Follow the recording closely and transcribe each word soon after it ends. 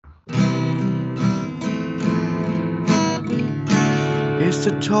It's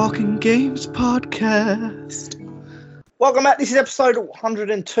the Talking Games podcast. Welcome back. This is episode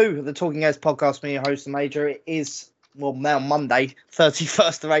 102 of the Talking Games podcast. Me, your host, the Major. It is, well, now Monday,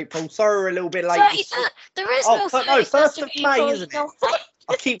 31st of April. Sorry we're a little bit late. There is no 1st of May, isn't it?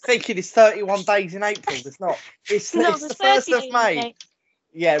 I keep thinking it's 31 days in April. It's not. It's the 1st of May.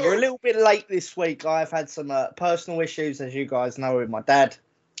 Yeah, we're a little bit late this week. I've had some personal issues, as you guys know, with my dad.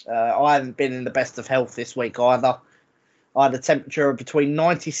 I haven't been in the best of health this week either. I had a temperature of between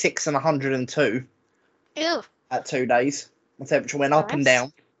 96 and 102 at 2 days. My temperature went up and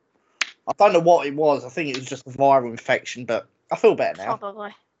down. I don't know what it was. I think it was just a viral infection, but I feel better now.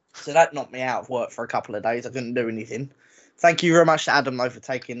 Probably. So that knocked me out of work for a couple of days. I couldn't do anything. Thank you very much to Adam, though, for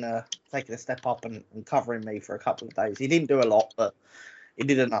taking a step up and covering me for a couple of days. He didn't do a lot, but he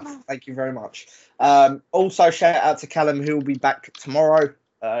did enough. Thank you very much. Also, shout out to Callum, who will be back tomorrow.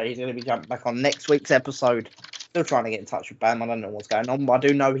 He's going to be jumping back on next week's episode. Still trying to get in touch with Bam. I don't know what's going on, but I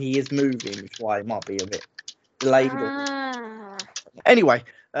do know he is moving, which is why it might be a bit delayed. Anyway,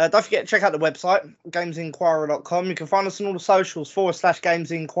 don't forget to check out the website, gamesinquirer.com. You can find us on all the socials,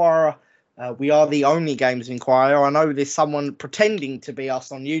 /gamesinquirer. We are the only Games Inquirer. I know there's someone pretending to be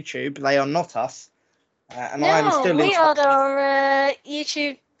us on YouTube. They are not us. And I am still we had our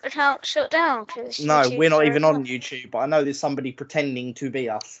YouTube account shut down. No, we're not even on YouTube, but I know there's somebody pretending to be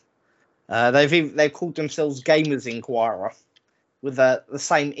us. They've called themselves Gamers Inquirer with the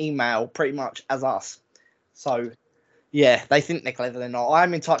same email pretty much as us. So, yeah, they think they're clever. They're not.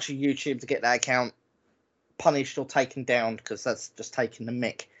 I'm in touch with YouTube to get that account punished or taken down because that's just taking the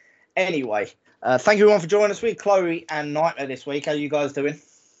mick. Anyway, thank you everyone for joining us. We're Chloe and Nightmare this week. How are you guys doing?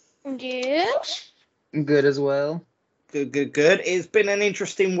 Yes. Good as well. Good. It's been an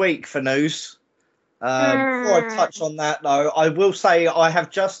interesting week for news. Before I touch on that, though, I will say I have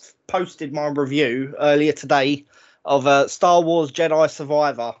just posted my review earlier today of Star Wars Jedi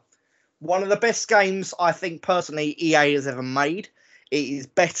Survivor. One of the best games I think personally EA has ever made. It is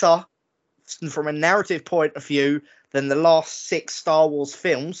better from a narrative point of view than the last 6 Star Wars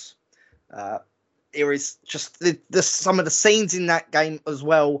films. There is just some of the scenes in that game as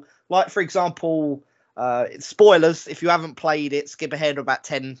well. Like, for example, spoilers, if you haven't played it, skip ahead about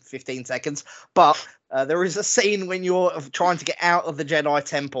 10-15 seconds. But there is a scene when you're trying to get out of the Jedi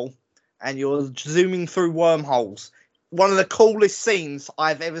Temple and you're zooming through wormholes. One of the coolest scenes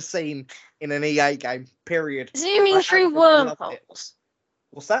I've ever seen in an EA game, period. Zooming through wormholes.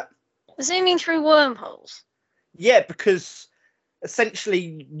 What's that? Zooming through wormholes. Yeah, because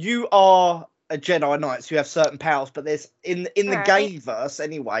essentially you are a Jedi Knight, so you have certain powers, but there's in the gameverse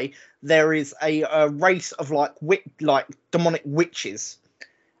anyway, there is a race of like demonic witches,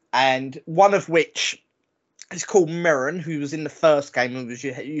 and one of which is called Mirren, who was in the first game and was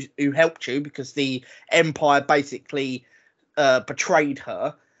who helped you because the Empire basically betrayed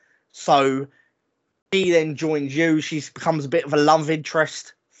her. So she then joins you. She becomes a bit of a love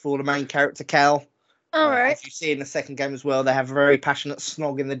interest for the main character, Cal. Alright. As you see in the second game as well, they have a very passionate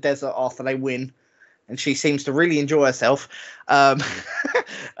snog in the desert after they win. And she seems to really enjoy herself. But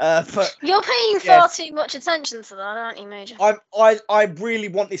you're paying far too much attention to that, aren't you, Major? I really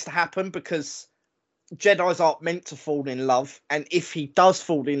want this to happen because Jedis aren't meant to fall in love. And if he does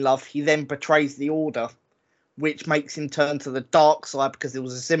fall in love, he then betrays the Order, which makes him turn to the dark side because there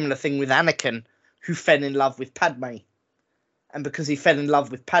was a similar thing with Anakin, who fell in love with Padme. And because he fell in love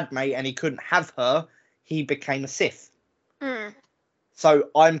with Padme and he couldn't have her, he became a Sith. So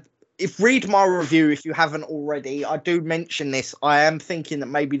read my review if you haven't already. I do mention this. I am thinking that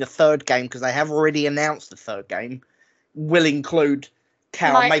maybe the third game, because they have already announced the third game, will include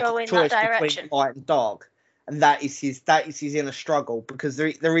Cal making a choice between light and dark, and that is his inner struggle, because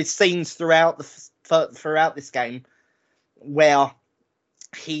there is scenes throughout this game where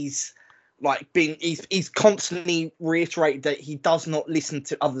he's he's constantly reiterated that he does not listen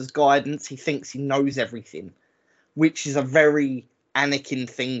to others' guidance. He thinks he knows everything, which is a very Anakin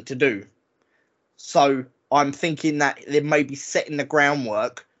thing to do. So I'm thinking that they may be setting the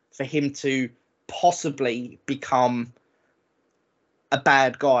groundwork for him to possibly become a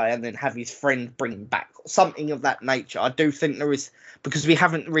bad guy and then have his friend bring him back. Something of that nature. I do think there is, because we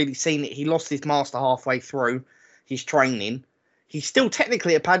haven't really seen it. He lost his master halfway through his training. He's still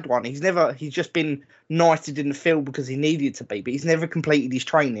technically a Padawan. He's just been knighted in the field because he needed to be, but he's never completed his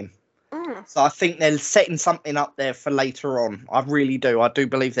training. So I think they're setting something up there for later on. I really do. I do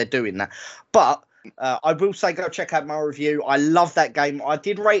believe they're doing that. But I will say, go check out my review. I love that game. I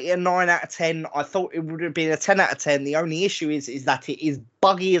did rate it a 9 out of 10. I thought it would have been a 10 out of 10. The only issue is that it is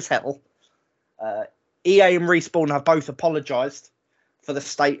buggy as hell. EA and Respawn have both apologised for the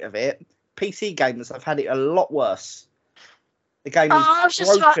state of it. PC gamers have had it a lot worse. The game is I was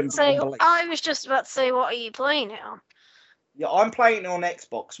just about broken to say. beyond belief. I was just about to say, what are you playing it on? Yeah, I'm playing it on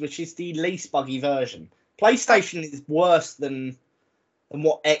Xbox, which is the least buggy version. PlayStation is worse than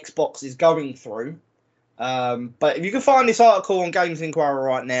what Xbox is going through. But if you can find this article on Games Inquirer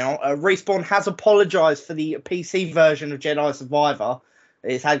right now, Respawn has apologised for the PC version of Jedi Survivor.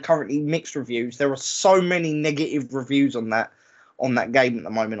 It's had currently mixed reviews. There are so many negative reviews on that game at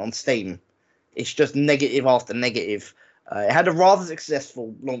the moment on Steam. It's just negative after negative. It had a rather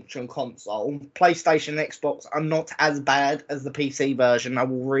successful launch on console. PlayStation and Xbox are not as bad as the PC version. I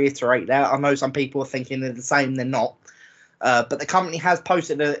will reiterate that. I know some people are thinking they're the same. They're not. But the company has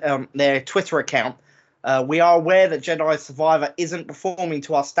posted their Twitter account. We are aware that Jedi Survivor isn't performing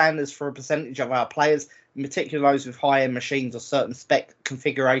to our standards for a percentage of our players, in particular those with high-end machines or certain spec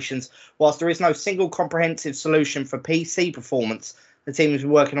configurations. Whilst there is no single comprehensive solution for PC performance, the team is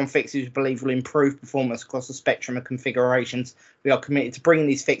working on fixes we believe will improve performance across the spectrum of configurations. We are committed to bringing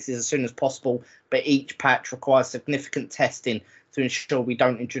these fixes as soon as possible, but each patch requires significant testing to ensure we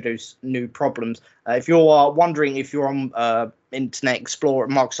don't introduce new problems. If you're wondering if you're on Internet Explorer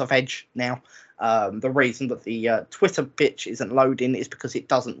at Microsoft Edge now, the reason that the Twitter pitch isn't loading is because it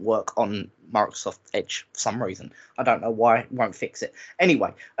doesn't work on Microsoft Edge for some reason. I don't know why. It won't fix it.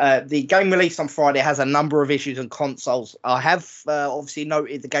 Anyway, the game released on Friday has a number of issues on consoles. I have obviously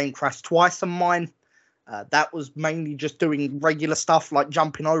noted the game crashed twice on mine. That was mainly just doing regular stuff like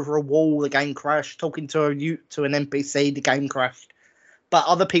jumping over a wall, the game crashed, talking to an NPC, the game crashed. But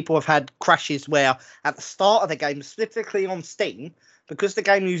other people have had crashes where at the start of the game, specifically on Steam, because the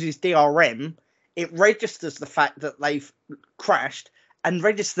game uses DRM, it registers the fact that they've crashed and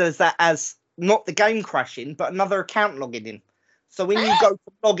registers that as not the game crashing, but another account logging in. So when you go to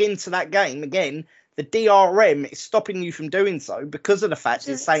log into that game again, the DRM is stopping you from doing so because of the fact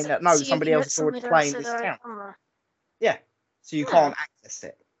it's saying that no, somebody else is already playing this account. Yeah, so you can't access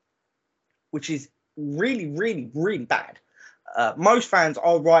it, which is really, really, really bad. Most fans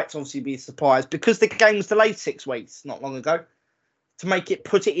are right to obviously be surprised because the game was delayed 6 weeks not long ago to make it,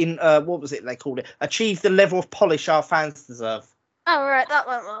 put it in, what was it they called it? Achieve the level of polish our fans deserve. Oh, right, that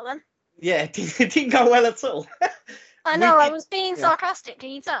went well then. Yeah, it didn't go well at all. I know, I was being sarcastic, can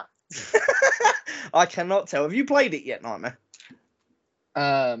you tell? I cannot tell. Have you played it yet, Nightmare?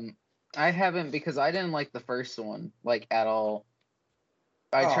 I haven't because I didn't like the first one, like, at all.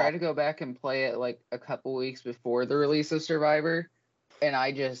 I tried to go back and play it, like, a couple weeks before the release of Survivor, and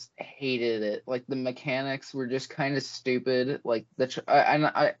I just hated it. Like, the mechanics were just kind of stupid. Like,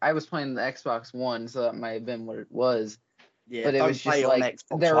 I was playing the Xbox One, so that might have been what it was. Yeah, but it was just like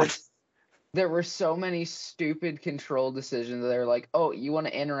Xbox there were so many stupid control decisions. They were like, oh, you want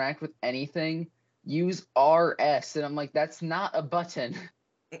to interact with anything? Use RS. And I'm like, that's not a button.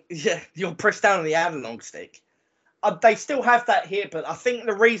 Yeah, you'll press down on the analog stick. They still have that here, but I think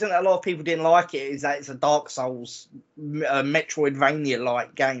the reason that a lot of people didn't like it is that it's a Dark Souls,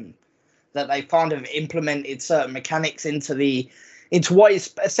 Metroidvania-like game. That they kind of implemented certain mechanics into what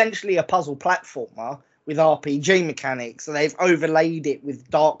is essentially a puzzle platformer with RPG mechanics, and they've overlaid it with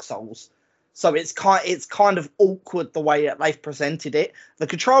Dark Souls. So it's kind of awkward the way that they've presented it. The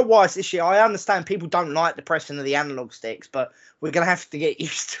control-wise this year, I understand people don't like the pressing of the analog sticks, but we're going to have to get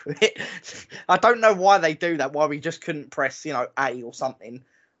used to it. I don't know why they do that, why we just couldn't press, A or something.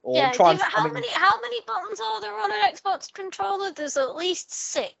 Or yeah, try how many buttons are there on an Xbox controller? There's at least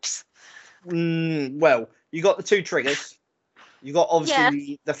 6. Well, you got the 2 triggers. You got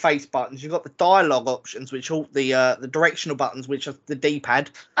obviously the face buttons. You got the dialogue options, which are the directional buttons, which are the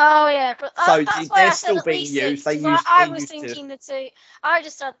D-pad. Oh yeah, but so that's why they're I said still at being least used. 6, I was thinking the 2. I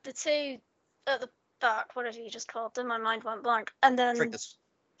just had the 2 at the back, whatever you just called them. My mind went blank, and then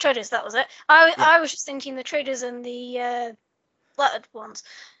triggers. That was it. I was just thinking the triggers and the lettered ones.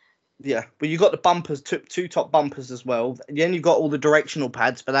 Yeah, but you got the bumpers, 2 top bumpers as well. Then you've got all the directional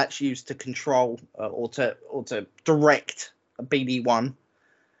pads, but that's used to control or to direct a BD1.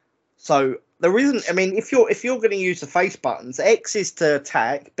 So there isn't. I mean, if you're going to use the face buttons, X is to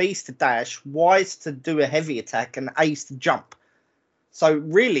attack, B is to dash, Y is to do a heavy attack, and A is to jump. So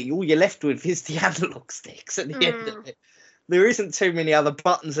really, all you're left with is the analog sticks at the end of it. There isn't too many other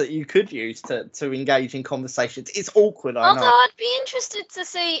buttons that you could use to engage in conversations. It's awkward, I know. Although I'd be interested to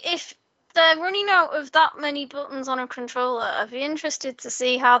see if they're running out of that many buttons on a controller. I'd be interested to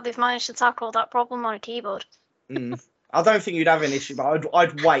see how they've managed to tackle that problem on a keyboard. I don't think you'd have an issue, but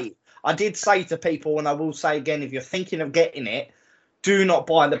I'd wait. I did say to people, and I will say again, if you're thinking of getting it, do not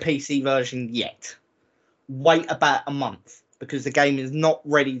buy the PC version yet. Wait about a month, because the game is not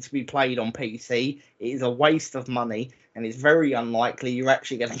ready to be played on PC. It is a waste of money, and it's very unlikely you're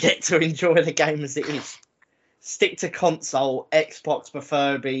actually going to get to enjoy the game as it is. Stick to console, Xbox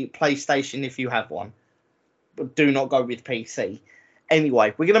preferably, PlayStation if you have one. But do not go with PC.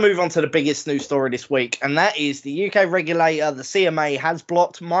 Anyway, we're going to move on to the biggest news story this week, and that is the UK regulator, the CMA, has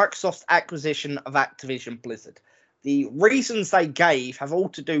blocked Microsoft's acquisition of Activision Blizzard. The reasons they gave have all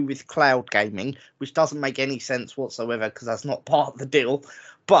to do with cloud gaming, which doesn't make any sense whatsoever because that's not part of the deal.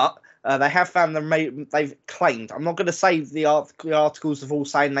 But they have found they've claimed. I'm not going to say the articles have all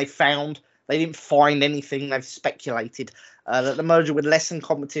saying they found. They didn't find anything. They've speculated that the merger would lessen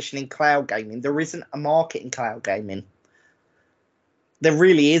competition in cloud gaming. There isn't a market in cloud gaming. There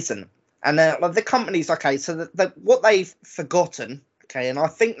really isn't. And the companies, okay, so what they've forgotten, okay, and I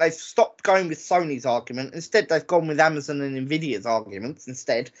think they've stopped going with Sony's argument. Instead, they've gone with Amazon and Nvidia's arguments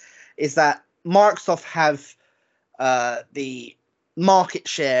instead, is that Microsoft have the market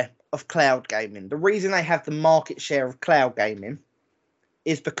share of cloud gaming. The reason they have the market share of cloud gaming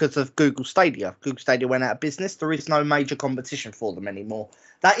is because of Google Stadia. Google Stadia went out of business. There is no major competition for them anymore.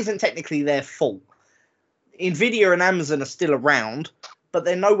 That isn't technically their fault. Nvidia and Amazon are still around, but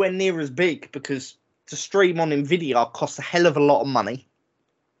they're nowhere near as big because to stream on Nvidia costs a hell of a lot of money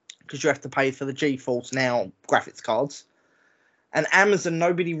because you have to pay for the GeForce Now graphics cards. And Amazon,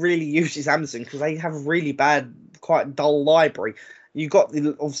 nobody really uses Amazon because they have a really bad, quite dull library. You've got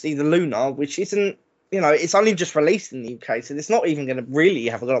obviously the Luna, which isn't, it's only just released in the UK, so it's not even going to really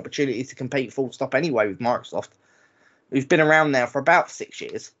have a good opportunity to compete full stop anyway with Microsoft, who's been around now for about 6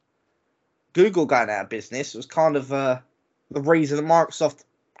 years. Google going out of business was kind of the reason that Microsoft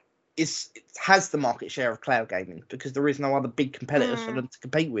has the market share of cloud gaming because there is no other big competitors for them to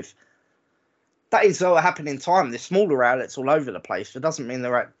compete with. That is all happening in time. There's smaller outlets all over the place. It doesn't mean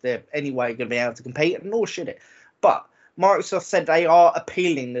they're anyway going to be able to compete, and nor should it. But Microsoft said they are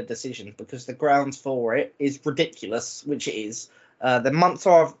appealing the decision because the grounds for it is ridiculous, which it is. The month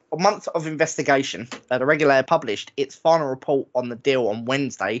of investigation, the regulator published its final report on the deal on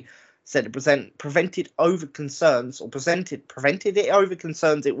Wednesday. Said it prevented it over concerns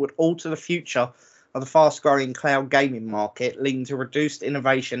it would alter the future of the fast-growing cloud gaming market, leading to reduced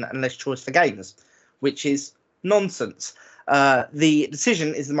innovation and less choice for gamers, which is nonsense. The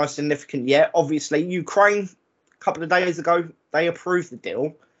decision is the most significant yet. Obviously, Ukraine, a couple of days ago, they approved the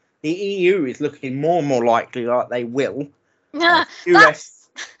deal. The EU is looking more and more likely like they will. US,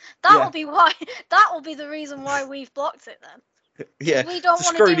 will be why. That will be the reason why we've blocked it then. Yeah, we don't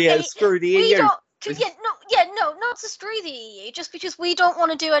want to screw the EU. Not to screw the EU, just because we don't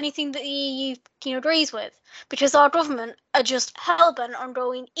want to do anything that the EU agrees with, because our government are just hellbent on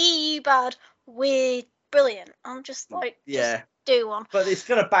going EU bad, we're brilliant. I'm just just do one. But it's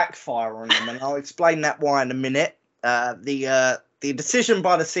going to backfire on them, and I'll explain that why in a minute. The decision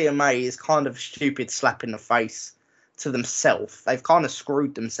by the CMA is kind of a stupid slap in the face to themselves. They've kind of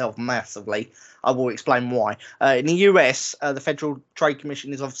screwed themselves massively. I will explain why. In the US, the Federal Trade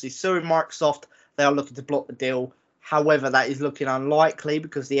Commission is obviously suing Microsoft. They are looking to block the deal. However, that is looking unlikely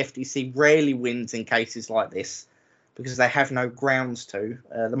because the FTC rarely wins in cases like this because they have no grounds to.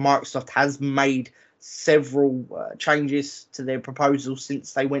 The Microsoft has made several changes to their proposal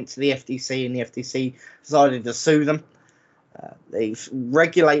since they went to the FTC, and the FTC decided to sue them. The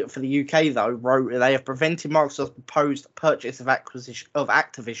regulator for the UK, though, wrote they have prevented Microsoft's proposed purchase of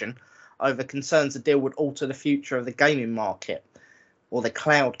Activision over concerns the deal would alter the future of the gaming market or the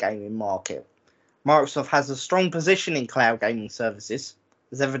cloud gaming market. Microsoft has a strong position in cloud gaming services.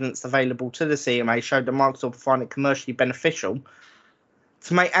 As evidence available to the CMA showed that Microsoft find it commercially beneficial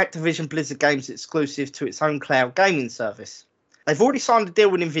to make Activision Blizzard games exclusive to its own cloud gaming service. They've already signed a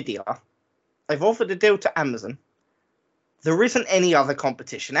deal with Nvidia. They've offered a deal to Amazon. There isn't any other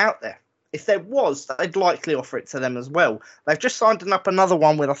competition out there. If there was, they'd likely offer it to them as well. They've just signed up another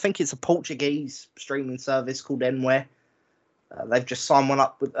one with, I think it's a Portuguese streaming service called Enware. They've just signed one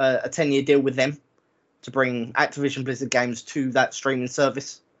up with a 10-year deal with them to bring Activision Blizzard games to that streaming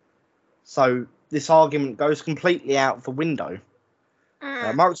service. So this argument goes completely out the window.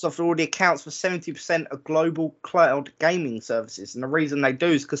 Microsoft already accounts for 70% of global cloud gaming services, and the reason they do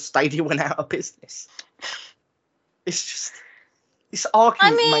is because Stadia went out of business. It's just... This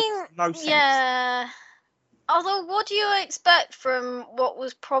argument makes no sense. Yeah. Although, what do you expect from what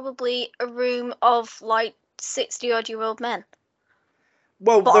was probably a room of 60-odd-year-old men?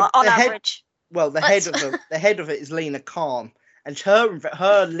 Well, on average. The head of it is Lena Khan, and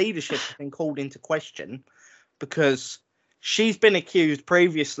her leadership has been called into question because she's been accused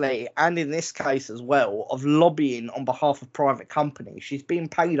previously, and in this case as well, of lobbying on behalf of private companies. She's been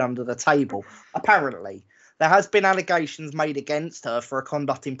paid under the table, apparently. There has been allegations made against her for her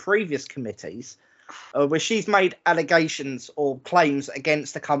conduct in previous committees. where she's made allegations or claims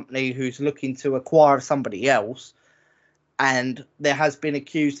against a company who's looking to acquire somebody else, and there has been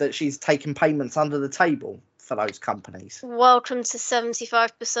accused that she's taken payments under the table for those companies. Welcome to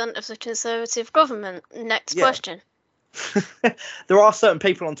 75% of the Conservative government. Next question. There are certain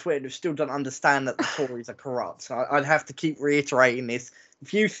people on Twitter who still don't understand that the Tories are corrupt. So I'd have to keep reiterating this.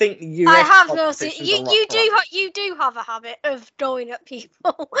 If you think the US, I have noticed you do have a habit of going at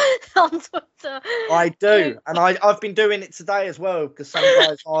people on Twitter. I do, and I've been doing it today as well because some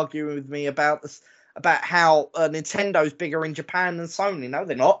guys arguing with me about this, about how Nintendo's bigger in Japan than Sony. No,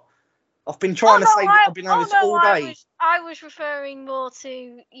 they're not. I've been trying to say that I've been on this all day. I was referring more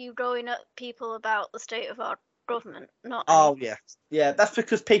to you going at people about the state of our government, not. Oh yeah. That's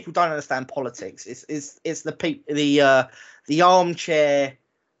because people don't understand politics. It's the armchair.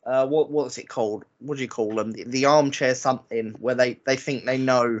 What's it called? What do you call them? The armchair something where they think they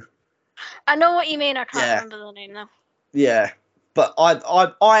know. I know what you mean. I can't remember the name though. Yeah, but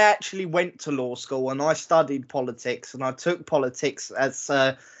I actually went to law school and I studied politics and I took politics as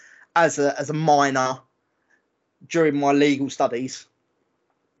a minor during my legal studies,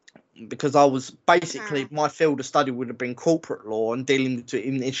 because I was basically my field of study would have been corporate law and dealing with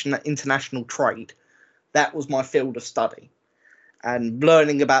international trade. That was my field of study, and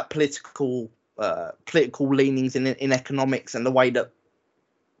learning about political leanings in economics and the way that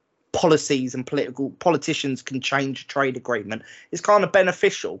policies and politicians can change a trade agreement is kind of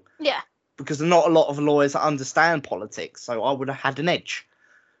beneficial. Yeah. Because not a lot of lawyers understand politics, so I would have had an edge,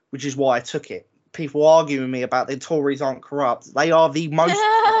 which is why I took it. People arguing with me about the Tories aren't corrupt. They are the most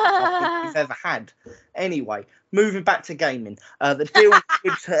corrupt we've ever had. Anyway, moving back to gaming. The deal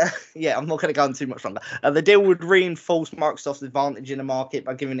would, I'm not going to go on too much longer. The deal would reinforce Microsoft's advantage in the market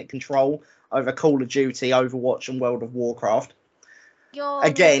by giving it control over Call of Duty, Overwatch, and World of Warcraft.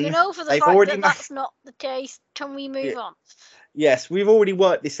 Again, for the fact that that's not the case. Can we move on? Yes, we've already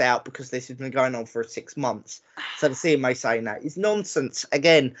worked this out because this has been going on for 6 months. So the CMA saying that is nonsense.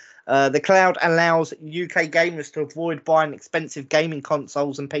 Again, the cloud allows UK gamers to avoid buying expensive gaming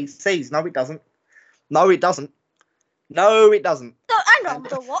consoles and PCs. No, it doesn't. No, it doesn't. No, it doesn't. No, hang on.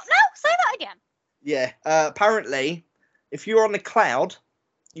 The what now? Say that again. Yeah. Apparently, if you're on the cloud,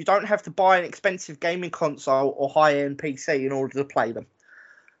 you don't have to buy an expensive gaming console or high-end PC in order to play them.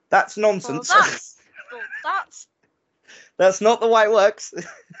 That's nonsense. That's not the way it works.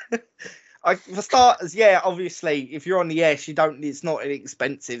 For starters, obviously, if you're on the S, it's not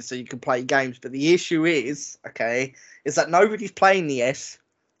inexpensive, so you can play games. But the issue is that nobody's playing the S.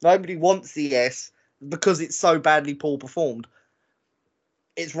 Nobody wants the S because it's so badly poor performed.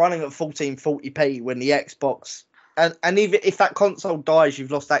 It's running at 1440p when the Xbox, and even if that console dies,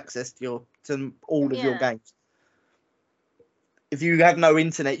 you've lost access to all of your games. If you have no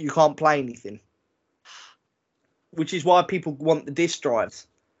internet, you can't play anything. Which is why people want the disk drives.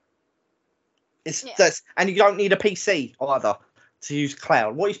 And you don't need a PC either to use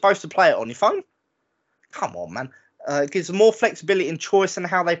cloud. What are you supposed to play it on your phone? Come on, man. It gives them more flexibility and choice in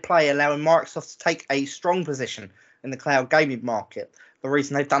how they play, allowing Microsoft to take a strong position in the cloud gaming market. The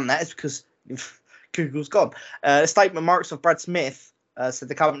reason they've done that is because Google's gone. A statement, Microsoft Brad Smith said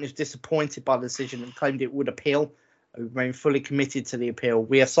the company was disappointed by the decision and claimed it would appeal. We remain fully committed to the appeal.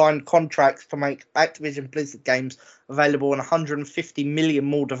 We have signed contracts to make Activision Blizzard games available on 150 million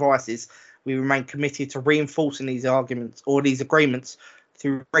more devices. We remain committed to reinforcing these agreements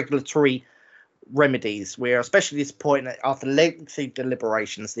through regulatory remedies. We are especially disappointed that after lengthy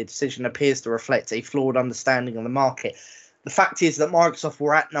deliberations, the decision appears to reflect a flawed understanding of the market. The fact is that Microsoft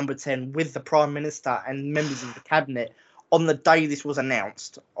were at number 10 with the Prime Minister and members of the Cabinet on the day this was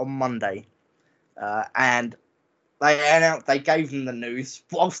announced on Monday. And they gave them the news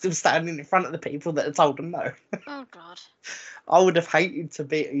while still standing in front of the people that had told them no. Oh, God. I would have hated to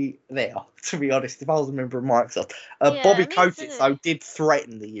be there, to be honest, if I was a member of Microsoft. Bobby Kotick, though, did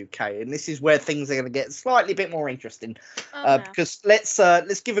threaten the UK, and this is where things are going to get slightly bit more interesting. Because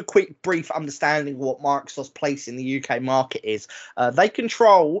let's give a quick, brief understanding of what Microsoft's place in the UK market is. They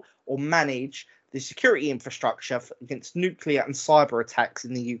control or manage the security infrastructure against nuclear and cyber attacks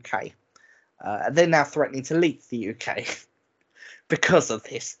in the UK. They're now threatening to leave the UK because of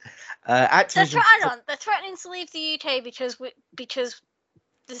this. Activision. They're threatening to leave the UK because the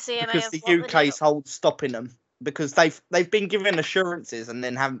CMA. Because the UK's stopping them because they've been given assurances and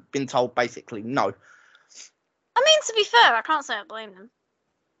then haven't been told basically no. I mean, to be fair, I can't say I blame them.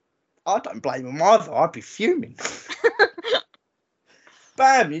 I don't blame them either. I'd be fuming.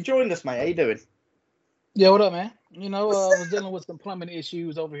 Bam, you joined us, mate. How you doing? Yeah, what up, man? I was dealing with some plumbing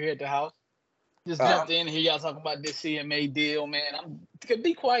issues over here at the house. Just jumped in here, y'all talking about this CMA deal, man. I'm to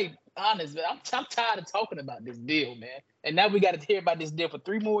be quite honest, man. I'm tired of talking about this deal, man. And now we got to hear about this deal for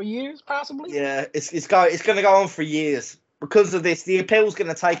 3 more years, possibly. Yeah, it's going to go on for years because of this. The appeal's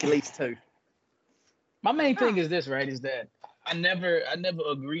going to take at least 2. My main thing is this, right? Is that I never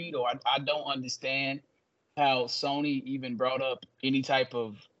agreed, or I don't understand how Sony even brought up any type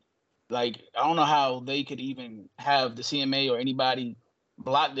of, like, I don't know how they could even have the CMA or anybody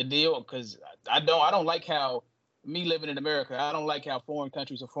block the deal, because I don't like how, me living in America, I don't like how foreign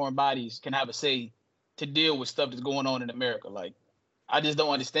countries or foreign bodies can have a say to deal with stuff that's going on in America. Like, I just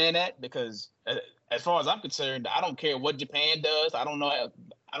don't understand that, because as far as I'm concerned, I don't care what Japan does. I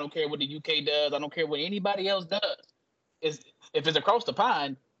don't care what the UK does. I don't care what anybody else does. If it's across the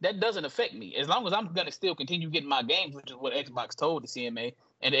pond, that doesn't affect me. As long as I'm going to still continue getting my games, which is what Xbox told the CMA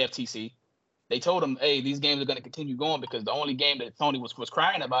and the FTC. They told them, hey, these games are going to continue going, because the only game that Sony was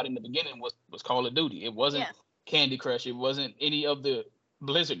crying about in the beginning was Call of Duty. It wasn't Candy Crush. It wasn't any of the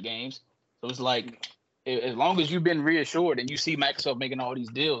Blizzard games. So it's like, as long as you've been reassured and you see Microsoft making all these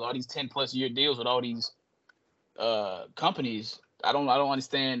deals, all these 10+ year deals with all these companies, I don't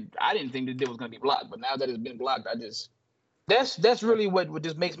understand. I didn't think the deal was going to be blocked, but now that it's been blocked, that's really what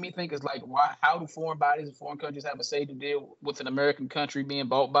just makes me think is like, how do foreign bodies and foreign countries have a say to deal with an American country being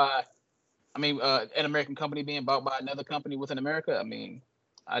bought by, an American company being bought by another company within America? I mean,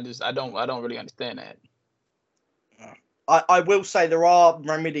 I don't really understand that. I will say there are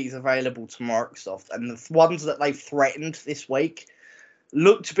remedies available to Microsoft, and the ones that they've threatened this week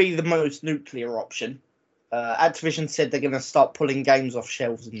look to be the most nuclear option. Activision said they're going to start pulling games off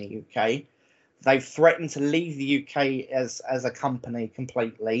shelves in the UK. They've threatened to leave the UK as a company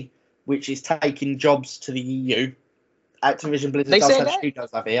completely, which is taking jobs to the EU. Activision Blizzard does have studios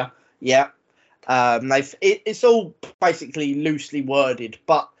over here. Yeah. It's all basically loosely worded,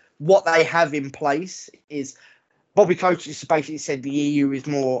 but what they have in place is Bobby Kotick basically said the EU is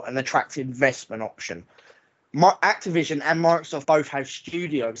more an attractive investment option. Activision and Microsoft both have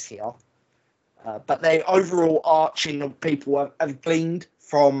studios here, but the overall arching of people have gleaned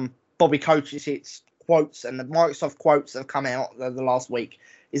from Bobby Kotick's quotes and the Microsoft quotes that have come out the last week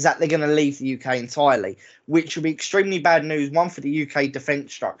is that they're going to leave the UK entirely, which would be extremely bad news, one, for the UK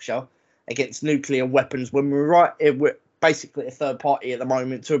defence structure against nuclear weapons, when we're basically a third party at the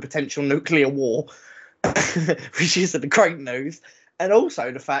moment to a potential nuclear war, which isn't great news. And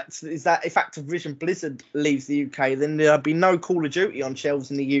also the fact is that if Activision Blizzard leaves the UK, then there'll be no Call of Duty on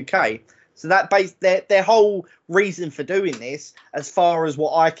shelves in the UK. So that their whole reason for doing this, as far as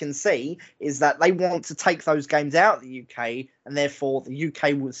what I can see, is that they want to take those games out of the UK, and therefore the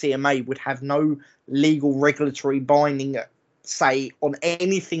UK CMA would have no legal regulatory binding say on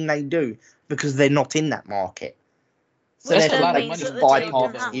anything they do, because they're not in that market. So therefore they just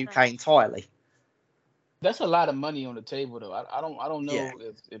bypass the UK entirely. That's a lot of money on the table, though. I don't know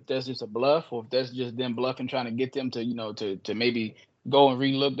if that's just a bluff, or if that's just them bluffing, trying to get them to to maybe go and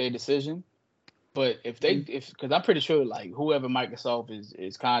relook their decision. But because I'm pretty sure, like, whoever Microsoft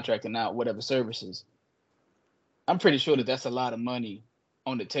is contracting out whatever services, I'm pretty sure that's a lot of money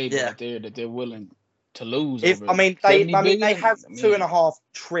on the table right there that they're willing to lose. They have $2.5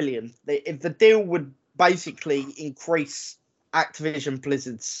 trillion. If the deal would basically increase Activision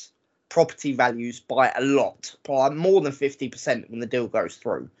Blizzard's property values by a lot, by more than 50% when the deal goes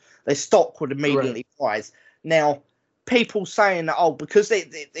through, their stock would immediately rise. Now, people saying that, because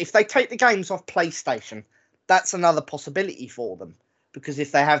if they take the games off PlayStation, that's another possibility for them, because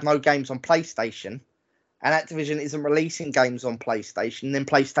if they have no games on PlayStation and Activision isn't releasing games on PlayStation, then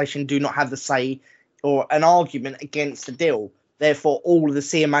PlayStation do not have the say or an argument against the deal. Therefore, all of the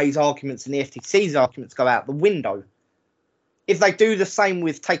CMA's arguments and the FTC's arguments go out the window. If they do the same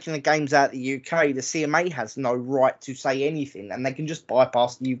with taking the games out of the UK, the CMA has no right to say anything, and they can just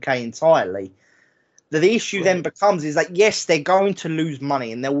bypass the UK entirely. The issue then becomes is that, yes, they're going to lose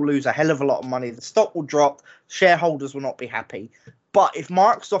money, and they will lose a hell of a lot of money. The stock will drop. Shareholders will not be happy. But if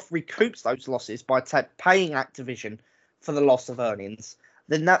Microsoft recoups those losses by paying Activision for the loss of earnings,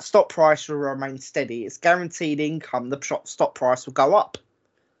 then that stock price will remain steady. It's guaranteed income. The stock price will go up.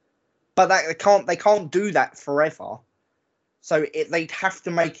 But they can't do that forever. So they'd have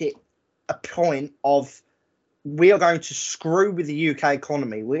to make it a point of, we are going to screw with the UK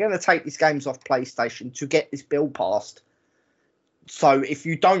economy. We're going to take these games off PlayStation to get this bill passed. So if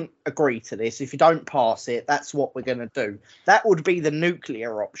you don't agree to this, if you don't pass it, that's what we're going to do. That would be the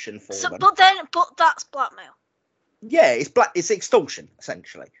nuclear option for them. But that's blackmail. Yeah, it's extortion,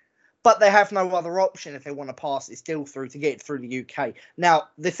 essentially. But they have no other option if they want to pass this deal through to get it through the UK. Now,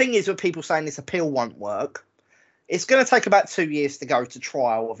 the thing is with people saying this appeal won't work, it's going to take about 2 years to go to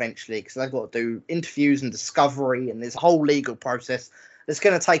trial eventually, because they've got to do interviews and discovery, and there's a whole legal process. It's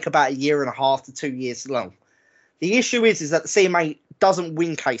going to take about 1.5 to 2 years long. The issue is that the CMA doesn't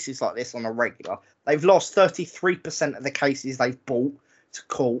win cases like this on a regular. They've lost 33% of the cases they've brought to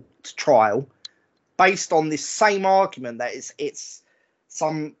court, to trial, based on this same argument that it's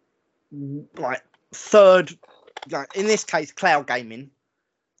some like third, like in this case, cloud gaming.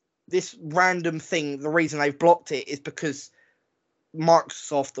 This random thing, the reason they've blocked it is because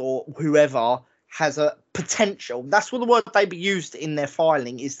Microsoft or whoever has a potential. That's what the word they be used in their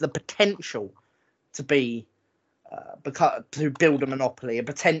filing is, the potential to be to build a monopoly, a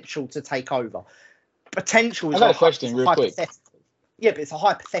potential to take over. Potential is. I got a question real quick. Yeah, but it's a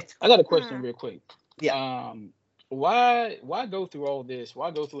hypothetical. I got a question real quick. Yeah. Why go through all this?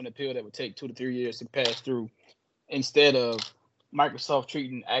 Why go through an appeal that would take 2 to 3 years to pass through, instead of Microsoft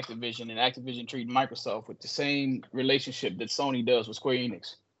treating Activision and Activision treating Microsoft with the same relationship that Sony does with Square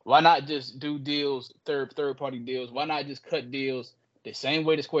Enix? Why not just do deals, third party deals? Why not just cut deals the same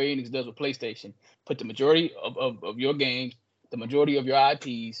way that Square Enix does with PlayStation? Put the majority of your games, the majority of your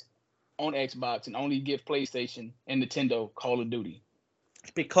IPs on Xbox, and only give PlayStation and Nintendo Call of Duty.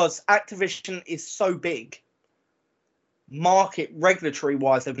 Because Activision is so big, market regulatory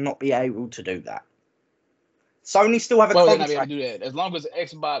wise, they would not be able to do that. Sony still have a contract. They're not able to do that as long as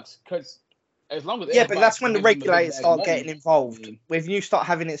Xbox cuts. As long as but that's when the regulators start getting involved. When you start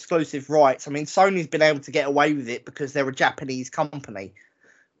having exclusive rights, I mean, Sony's been able to get away with it because they're a Japanese company.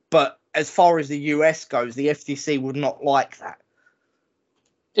 But as far as the US goes, the FTC would not like that.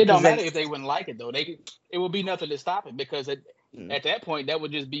 It don't matter if they wouldn't like it, though. It would be nothing to stop it, because at that point, that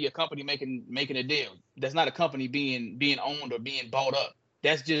would just be a company making a deal. That's not a company being owned or being bought up.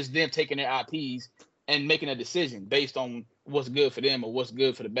 That's just them taking their IPs and making a decision based on what's good for them or what's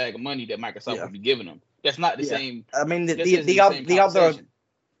good for the bag of money that Microsoft would be giving them. That's not the same. I mean,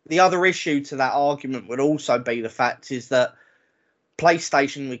 the other issue to that argument would also be the fact is that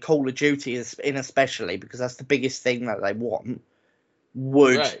PlayStation with Call of Duty, especially because that's the biggest thing that they want,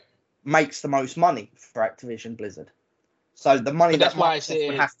 makes the most money for Activision Blizzard. So the money that's why I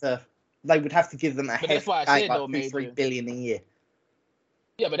said they would have to give them a head like $3 billion a year.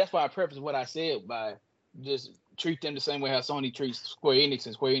 Yeah, but that's why I prefaced what I said by just treat them the same way how Sony treats Square Enix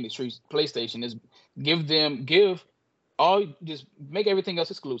and Square Enix treats PlayStation. Is just make everything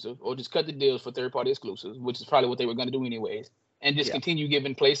else exclusive, or just cut the deals for third party exclusives, which is probably what they were going to do anyways, and just continue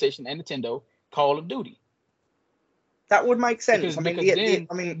giving PlayStation and Nintendo Call of Duty. That would make sense. But then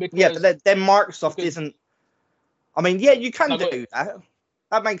Microsoft isn't. I mean, you can do that.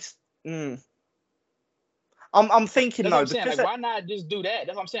 That makes. I'm thinking though, because why not just do that?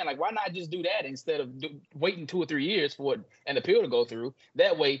 That's what I'm saying. Like, why not just do that instead of waiting 2 or 3 years for an appeal to go through?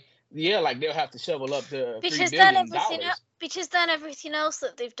 That way, they'll have to shovel up the $3 billion. Because then everything else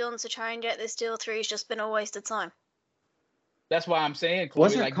that they've done to try and get this deal through has just been a waste of time. That's why I'm saying, Chloe,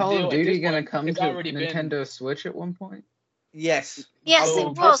 wasn't Call of Duty going to come to Nintendo Switch at one point? Yes. Yes, it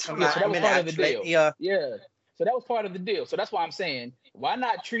was. So that was part of the deal. Yeah. So that was part of the deal. So that's why I'm saying, why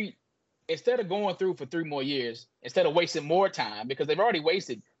not treat, instead of going through for 3 more years, instead of wasting more time, because they've already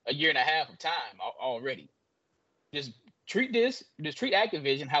wasted 1.5 years of time already. Just treat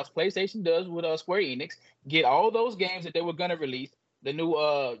Activision how PlayStation does with Square Enix. Get all those games that they were gonna release, the new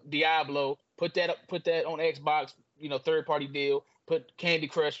Diablo, put that on Xbox, third party deal. Put Candy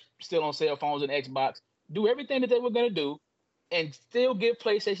Crush still on cell phones and Xbox. Do everything that they were gonna do, and still give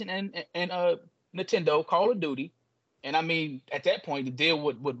PlayStation and Nintendo Call of Duty. And I mean, at that point, the deal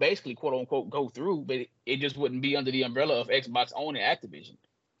would basically, quote unquote, go through, but it just wouldn't be under the umbrella of Xbox owning Activision.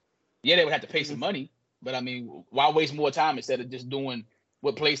 Yeah, they would have to pay some money, but I mean, why waste more time instead of just doing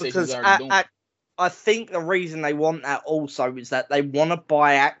what PlayStation's already doing? I think the reason they want that also is that they want to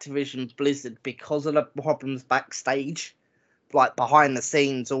buy Activision Blizzard because of the problems backstage, like behind the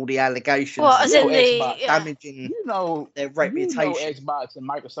scenes, all the allegations, damaging their reputation. Xbox and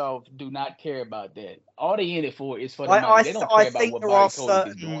Microsoft do not care about that. All they in it for is for the money. They don't care about what Bobby Kotick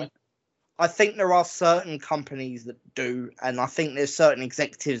is doing. I think there are certain companies that do, and I think there's certain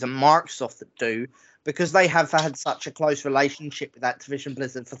executives at Microsoft that do, because they have had such a close relationship with Activision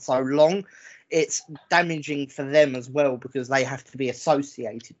Blizzard for so long. It's damaging for them as well because they have to be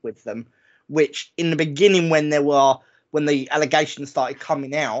associated with them, which in the beginning when the allegations started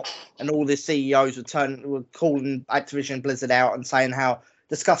coming out and all the CEOs were calling Activision Blizzard out and saying how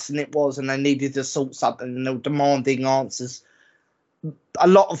disgusting it was and they needed to sort something and they were demanding answers. A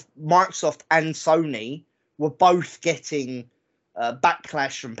lot of Microsoft and Sony were both getting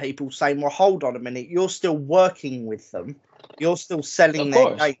backlash from people saying, well, hold on a minute, you're still working with them. You're still selling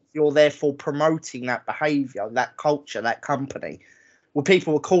their games. You're therefore promoting that behaviour, that culture, that company. Well,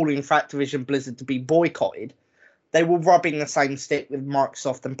 people were calling for Activision Blizzard to be boycotted. they will rub in the same stick with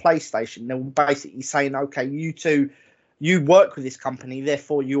Microsoft and PlayStation. They will basically saying, okay, you two, you work with this company,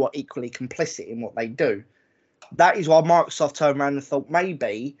 therefore you are equally complicit in what they do. That is why Microsoft turned around and thought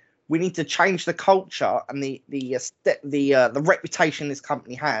maybe we need to change the culture and the reputation this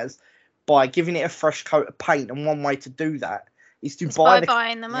company has by giving it a fresh coat of paint. And one way to do that is to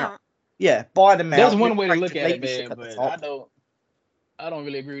buying them out. Yeah, buy them out. That's one way to look at it, man. But I don't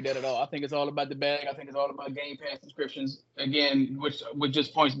really agree with that at all. I think it's all about the bag. I think it's all about Game Pass subscriptions. Again, which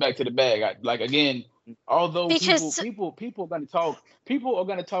just points back to the bag. Although people are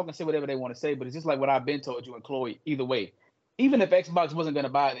going to talk, and say whatever they want to say, but it's just like what I've been told you and Chloe. Either way, even if Xbox wasn't going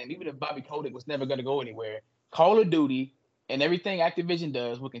to buy them, even if Bobby Kotick was never going to go anywhere, Call of Duty and everything Activision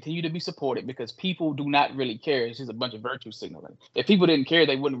does will continue to be supported because people do not really care. It's just a bunch of virtue signaling. If people didn't care,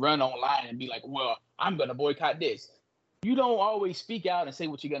 they wouldn't run online and be like, well, I'm going to boycott this. You don't always speak out and say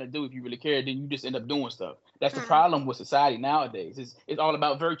what you're going to do if you really care. Then you just end up doing stuff. That's the problem with society nowadays. It's all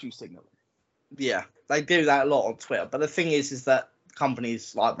about virtue signaling. Yeah, they do that a lot on Twitter. But the thing is that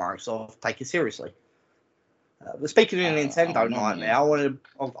companies like Microsoft take it seriously. But speaking of Nintendo nightmare,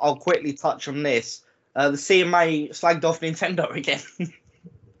 I'll quickly touch on this. The CMA slagged off Nintendo again.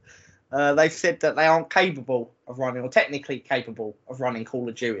 They've said that they aren't capable of running, or technically capable of running Call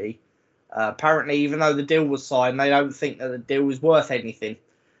of Duty. Apparently, even though the deal was signed, they don't think that the deal is worth anything.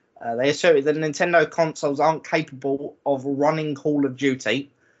 They asserted that Nintendo consoles aren't capable of running Call of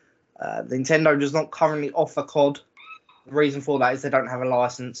Duty. Nintendo does not currently offer COD. The reason for that is they don't have a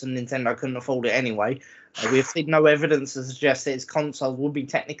license, and Nintendo couldn't afford it anyway. We have seen no evidence to suggest that its consoles would be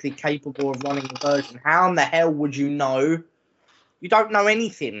technically capable of running the version. How in the hell would you know? You don't know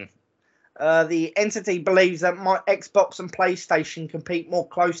anything. The entity believes that Xbox and PlayStation compete more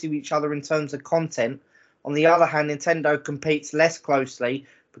closely with each other in terms of content. On the other hand, Nintendo competes less closely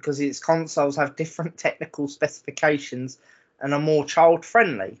because its consoles have different technical specifications and are more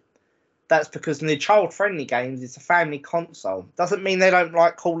child-friendly. That's because in the child-friendly games, it's a family console. Doesn't mean they don't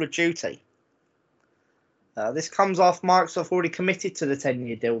like Call of Duty. This comes after Microsoft already committed to the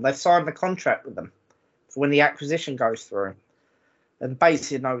 10-year deal. They've signed a contract with them for when the acquisition goes through. And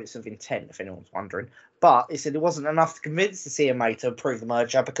basically a notice of intent, if anyone's wondering. But it said it wasn't enough to convince the CMA to approve the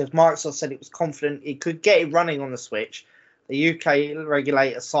merger because Microsoft said it was confident it could get it running on the Switch. The UK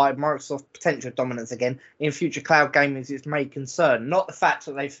regulator cited Microsoft's potential dominance again in future cloud gaming as its main concern, not the fact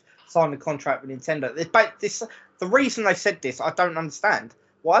that they've signed a contract with Nintendo. The reason they said this, I don't understand.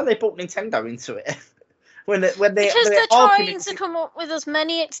 Why have they brought Nintendo into it? Because they're trying to come up with as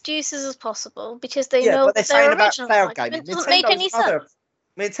many excuses as possible because they know but they're saying about cloud gaming. It doesn't make any sense.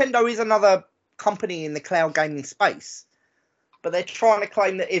 Nintendo is another company in the cloud gaming space, but they're trying to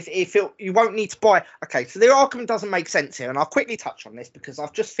claim that if you won't need to buy. Okay, so their argument doesn't make sense here, and I'll quickly touch on this because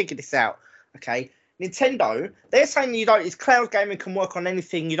I've just figured this out. Okay, Nintendo, they're saying it's cloud gaming can work on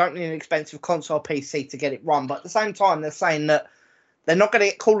anything. You don't need an expensive console PC to get it run, but at the same time, they're saying that they're not going to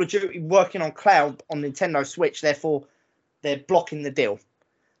get Call of Duty working on cloud on Nintendo Switch, therefore they're blocking the deal.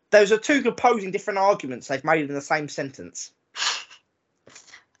 Those are two opposing different arguments they've made in the same sentence.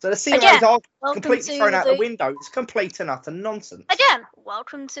 So the CMA's argument is completely thrown out the window. It's complete and utter nonsense. Again,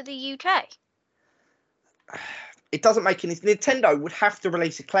 welcome to the UK. It doesn't make any sense. Nintendo would have to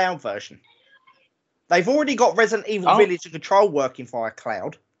release a cloud version. They've already got Resident Evil Village and Control working via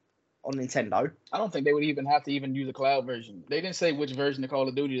cloud on Nintendo. I don't think they would even have to use a cloud version. They didn't say which version of Call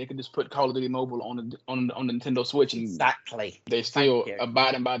of Duty. They could just put Call of Duty Mobile on the Nintendo Switch. And exactly. They're still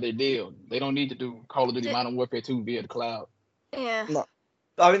abiding by their deal. They don't need to do Call of Duty Modern Warfare 2 via the cloud. Yeah. No.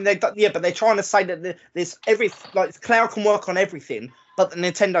 I mean, but they're trying to say that this cloud can work on everything, but the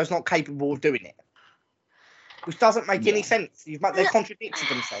Nintendo's not capable of doing it, which doesn't make any sense. They're contradicting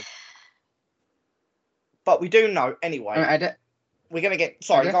themselves. But we do know anyway. We're gonna get.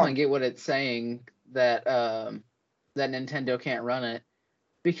 Sorry, I definitely get what it's saying that that Nintendo can't run it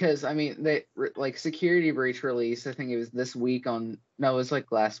because I mean they security breach release. I think it was this week it was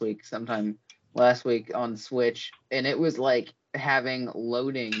sometime last week on Switch, and it was like having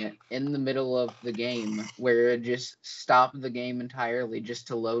loading in the middle of the game where it just stopped the game entirely just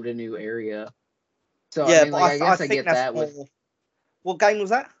to load a new area. So yeah, I mean, I guess I get that with what game was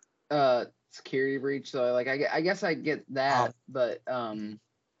that? Security breach. So I guess I get that, but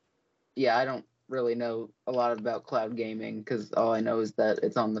yeah, I don't really know a lot about cloud gaming because all I know is that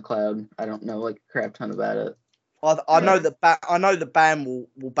it's on the cloud. I don't know a crap ton about it. I know that BAM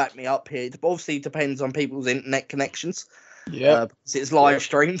will back me up here. It obviously depends on people's internet connections. Yeah, it's live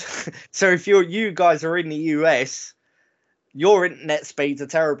streamed. So if you guys are in the US, your internet speeds are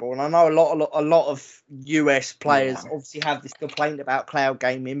terrible, and I know a lot of US players obviously have this complaint about cloud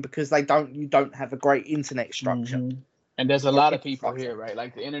gaming because you don't have a great internet structure. Mm-hmm. And there's a lot of people here, right?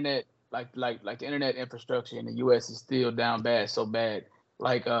 Like the internet, like the internet infrastructure in the US is still down bad, so bad.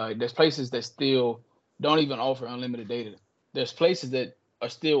 Like there's places that still don't even offer unlimited data. There's places that are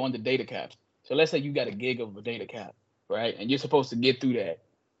still under data caps. So let's say you got a gig of a data cap, right? And you're supposed to get through that.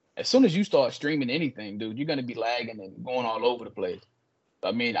 As soon as you start streaming anything, dude, you're gonna be lagging and going all over the place.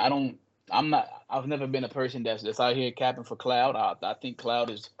 I mean, I've never been a person that's out here capping for cloud. I think cloud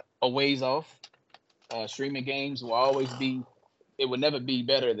is a ways off. Streaming games will always be, it would never be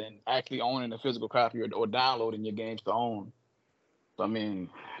better than actually owning a physical copy or downloading your games to own. So, I mean,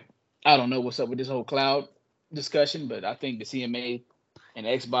 I don't know what's up with this whole cloud discussion, but I think the CMA and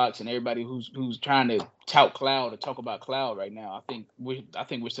Xbox and everybody who's trying to tout cloud or talk about cloud right now, I think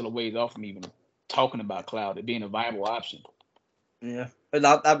we're still a ways off from even talking about cloud, it being a viable option. Yeah, but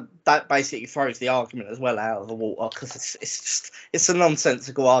that basically throws the argument as well out of the water because it's a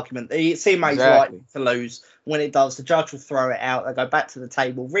nonsensical argument. The CMA's right to lose. When it does, the judge will throw it out. They go back to the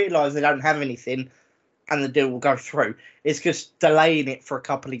table, realise they don't have anything, and the deal will go through. It's just delaying it for a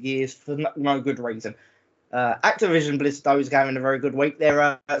couple of years for no good reason. Activision Blizzard, though, is having a very good week.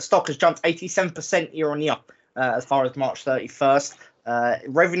 Their stock has jumped 87% year on year as far as March 31st.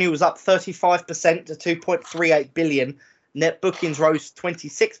 Revenue was up 35% to 2.38 billion. Net bookings rose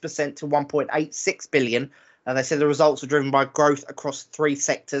 26% to 1.86 billion. They said the results were driven by growth across 3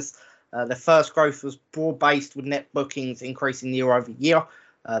 sectors. The first growth was broad-based, with net bookings increasing year over year.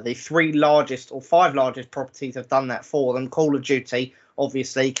 The 5 largest properties have done that for them: Call of Duty,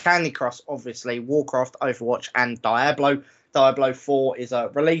 obviously, Candy Crush, obviously, Warcraft, Overwatch, and Diablo. Diablo 4 is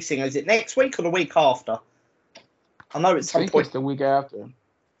releasing. Is it next week or the week after? I know it's some point. It's the week after.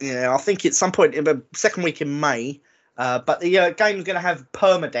 Yeah, I think it's some point in the second week in May. But the game's going to have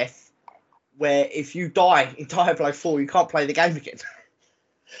permadeath, where if you die in Diablo 4, you can't play the game again.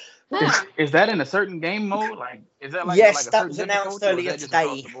 Is that in a certain game mode? Like, is that like yes, like that was announced earlier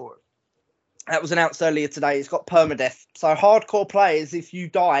today. That was announced earlier today. It's got permadeath. So hardcore players, if you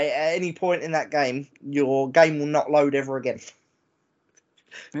die at any point in that game, your game will not load ever again.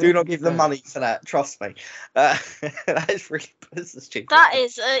 Do not give them money for that. Trust me. That is really stupid. That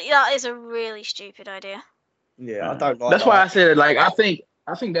is a really stupid idea. Yeah, I don't like. That's why I said, like, I think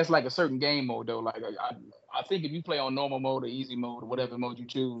that's like a certain game mode though. Like, I think if you play on normal mode or easy mode or whatever mode you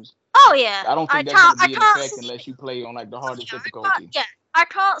choose. Oh yeah. I don't think that's gonna be an effect unless you play on like the hardest difficulty. I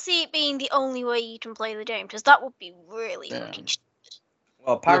can't see it being the only way you can play the game, because that would be really fucking stupid.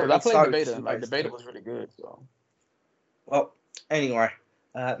 Well, apparently I played the beta. Like, the beta was really good. So. Well, anyway,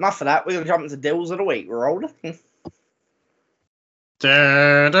 enough of that. We're gonna jump into deals of the week. We're older. It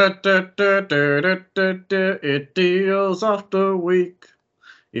deals of the week.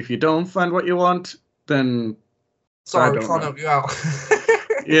 If you don't find what you want, then sorry, we can't help you out.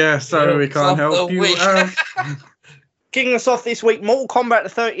 Yeah, sorry, we can't help you out. Kicking us off this week, Mortal Kombat, the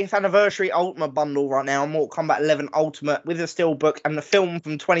 30th anniversary Ultimate Bundle right now. Mortal Kombat 11 Ultimate with a steelbook, and the film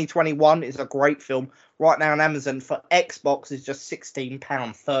from 2021 is a great film. Right now on Amazon for Xbox is just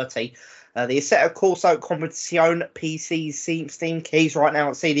 £16.30. The Assetto Corso Competizione PC Steam keys right now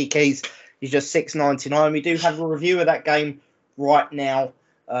at CD Keys is just $6.99. We do have a review of that game right now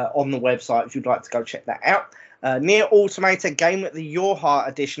on the website if you'd like to go check that out. Nier Automata Game at the Your Heart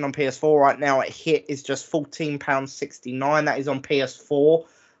edition on PS4 right now at Hit is just £14.69. That is on PS4.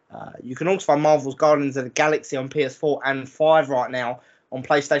 You can also find Marvel's Guardians of the Galaxy on PS4 and 5 right now on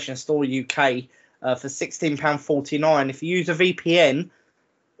PlayStation Store UK for £16.49. If you use a VPN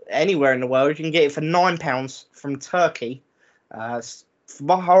anywhere in the world, you can get it for £9 from Turkey.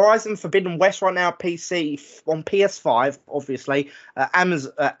 Horizon Forbidden West right now PC on PS5, obviously.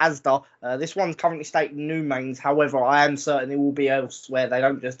 Asda. This one's currently stating new mains. However, I am certain it will be elsewhere. They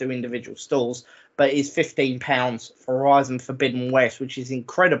don't just do individual stores, but it's £15 for Horizon Forbidden West, which is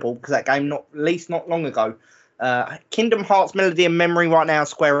incredible because that game not long ago. Kingdom Hearts Melody and Memory right now,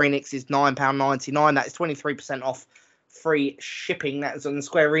 Square Enix is £9.99. That is 23% off free shipping. That is on the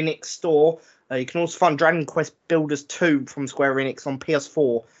Square Enix store. You can also find Dragon Quest Builders 2 from Square Enix on PS4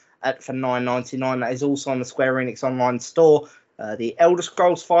 for $9.99. That is also on the Square Enix online store. The Elder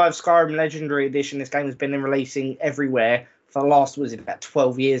Scrolls 5 Skyrim Legendary Edition. This game has been releasing everywhere for the last, about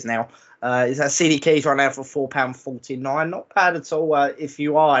 12 years now. It's at CD Keys right now for £4.49. Not bad at all. If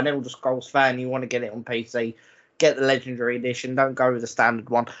you are an Elder Scrolls fan, you want to get it on PC, get the Legendary Edition. Don't go with the standard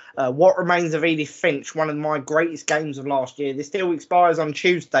one. What Remains of Edith Finch, one of my greatest games of last year. This deal expires on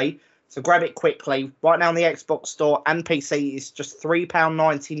Tuesday, so grab it quickly. Right now on the Xbox Store and PC, it's just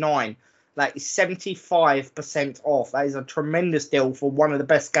 £3.99. That is 75% off. That is a tremendous deal for one of the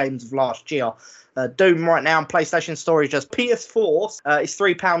best games of last year. Doom right now on PlayStation Store is just PS4. It's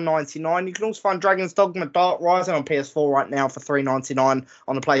 £3.99. You can also find Dragon's Dogma Dark Rising on PS4 right now for £3.99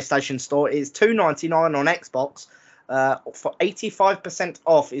 on the PlayStation Store. It's £2.99 on Xbox. For 85%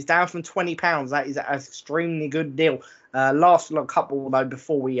 off. It's down from £20. That is an extremely good deal. Last couple though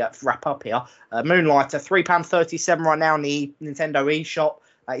before we wrap up here. Moonlighter, £3.37 right now on the Nintendo eShop.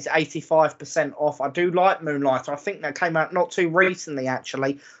 It's 85% off. I do like Moonlighter. I think that came out not too recently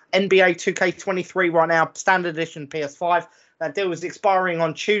actually. NBA 2K23 right now, standard edition PS5. That deal is expiring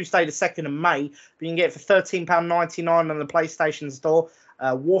on Tuesday the 2nd of May. But you can get it for £13.99 on the PlayStation Store.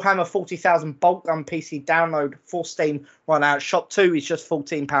 Warhammer 40,000 bulk on PC download for Steam right now at Shop 2 is just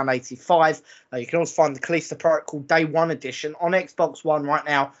 £14.85. You can also find the Callisto Protocol Day 1 edition on Xbox One right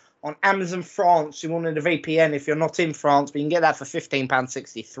now on Amazon France. You wanted a VPN if you're not in France, but you can get that for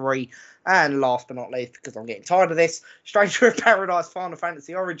 £15.63. And last but not least, because I'm getting tired of this, Stranger of Paradise Final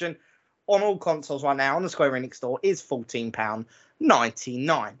Fantasy Origin on all consoles right now on the Square Enix store is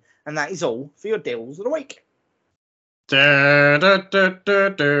 £14.99. And that is all for your deals of the week. It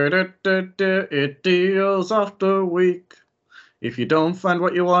deals of the week. If you don't find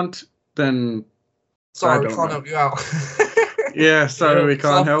what you want, then sorry, we can't help you out. Yeah, sorry, we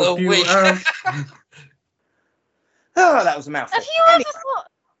can't help you out. Oh, that was a mouthful. Have you ever thought?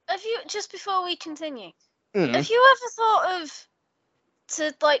 Just before we continue? Have you ever thought of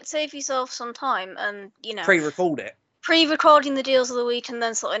to save yourself some time and pre-recording the deals of the week and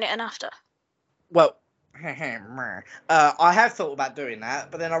then sorting it in after? Well. I have thought about doing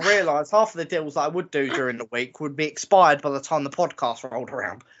that, but then I realised half of the deals that I would do during the week would be expired by the time the podcast rolled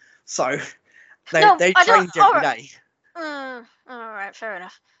around. So they change every day. All right, fair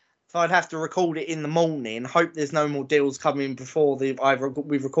enough. So I'd have to record it in the morning, hope there's no more deals coming before we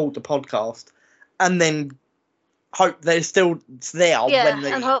record the podcast, and then hope they're still there. Yeah,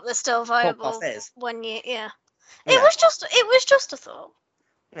 and hope they're still viable when you. Yeah. It was just a thought.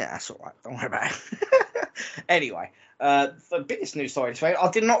 Yeah, that's all right. Don't worry about it. Anyway, the biggest news story today,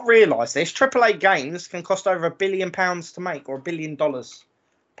 I did not realise this. AAA games can cost over £1 billion to make, or $1 billion,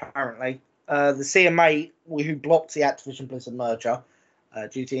 apparently. The CMA, who blocked the Activision Blizzard merger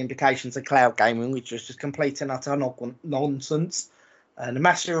due to implications of cloud gaming, which was just complete and utter nonsense. And a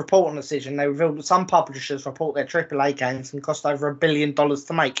massive report on the decision, they revealed that some publishers report their AAA games can cost over $1 billion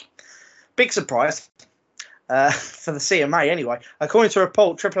to make. Big surprise. For the CMA anyway. According to a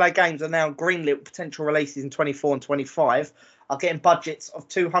report, AAA games are now greenlit with potential releases in 24 and 25 are getting budgets of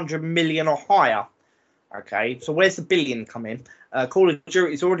 200 million or higher. Okay, so where's the billion come in? Call of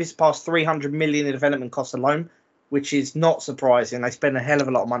Duty has already surpassed 300 million in development costs alone, which is not surprising. They spend a hell of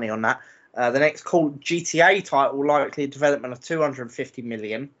a lot of money on that. The next GTA title likely development of 250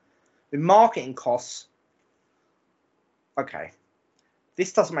 million. With marketing costs, okay,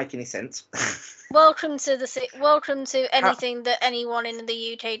 this doesn't make any sense. Welcome to anything that anyone in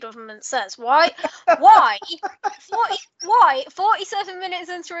the UK government says. Why? 47 minutes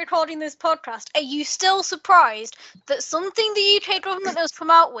into recording this podcast, are you still surprised that something the UK government has come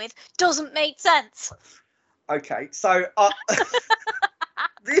out with doesn't make sense? Okay, so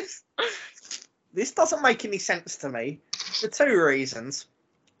this doesn't make any sense to me for two reasons.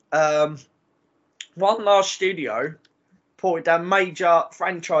 One large studio reported down major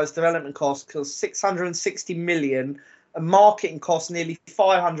franchise development costs because 660 million and marketing costs nearly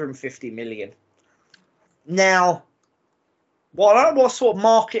 550 million. Now, well, I don't know what sort of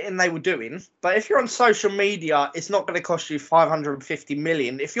marketing they were doing, but if you're on social media, it's not going to cost you 550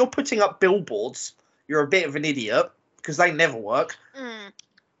 million. If you're putting up billboards, you're a bit of an idiot because they never work.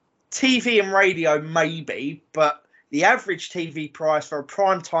 TV and radio maybe, but the average TV price for a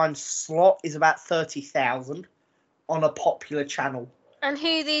primetime slot is about 30,000 on a popular channel. And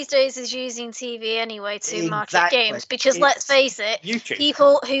who these days is using TV anyway to market games? Because let's face it, YouTube.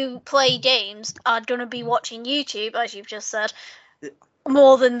 People who play games are going to be watching YouTube, as you've just said,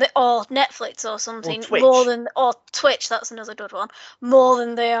 more than or Netflix or something, or Twitch. That's another good one. More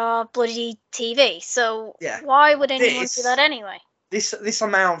than they are bloody TV. So why would anyone do that anyway? This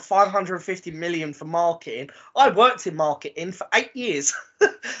amount, 550 million for marketing. I worked in marketing for 8 years.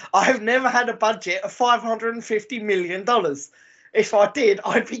 I have never had a budget of $550 million. If I did,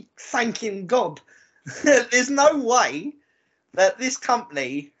 I'd be thanking God. There's no way that this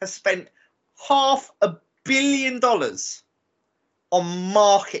company has spent $500 million on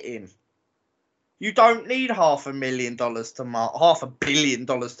marketing. You don't need $500 million to $500 million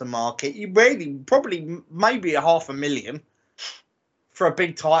to market. You probably maybe $500,000 for a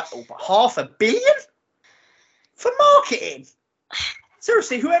big title, but $500 million for marketing.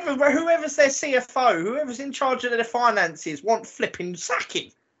 Seriously, whoever's their CFO, whoever's in charge of their finances, want flipping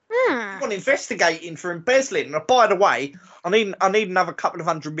sacking. Want investigating for embezzling. And by the way, I need another couple of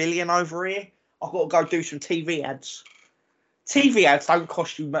 100 million over here. I've got to go do some TV ads. TV ads don't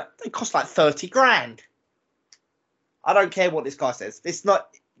cost you much. They cost like 30 grand. I don't care what this guy says.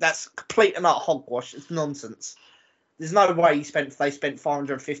 That's complete and utter hogwash. It's nonsense. There's no way they spent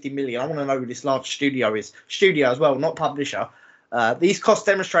 550 million. I want to know who this large studio is. Studio as well, not publisher. These costs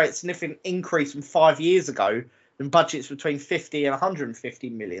demonstrate a significant increase from 5 years ago in budgets between 50 and 150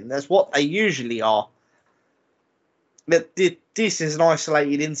 million. That's what they usually are. But this is an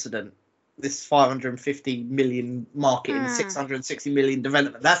isolated incident. This 550 million marketing, 660 million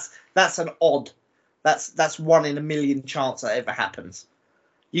development. That's an odd. That's 1 in a million chance that ever happens.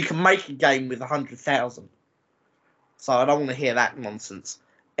 You can make a game with 100,000. So I don't want to hear that nonsense.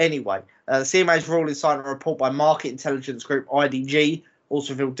 Anyway, the CMA's ruling cited a report by market intelligence group IDG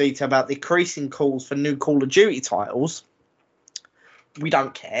also revealed detail about the increasing calls for new Call of Duty titles. We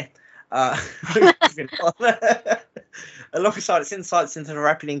don't care. Alongside its insights into the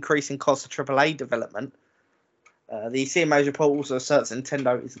rapid increase in cost of AAA development, the CMA's report also asserts that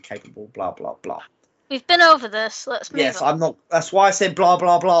Nintendo isn't capable, blah, blah, blah. We've been over this. Let's move on. Yes, I'm not. That's why I said blah,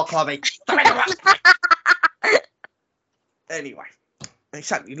 blah, blah, Clubby. Anyway.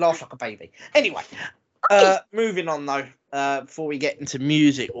 Exactly, you laugh like a baby. Anyway, moving on though, before we get into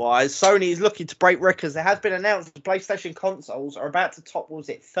music-wise, Sony is looking to break records. There has been announced that the PlayStation consoles are about to top,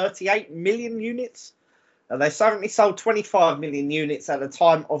 38 million units? They suddenly sold 25 million units at the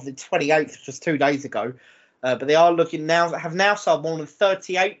time of the 28th, just 2 days ago. But they are looking now, have now sold more than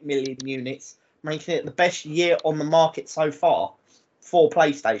 38 million units, making it the best year on the market so far for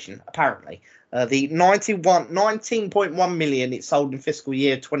PlayStation, apparently. The 19.1 million it sold in fiscal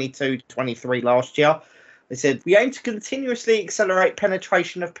year 22-23 last year. They said, we aim to continuously accelerate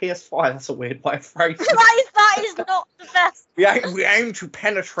penetration of PS5. That's a weird way of phrasing it. That is not the best. We aim to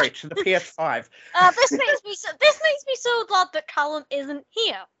penetrate the PS5. This makes me so glad that Callum isn't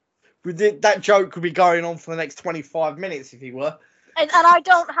here. That joke could be going on for the next 25 minutes if he were. And I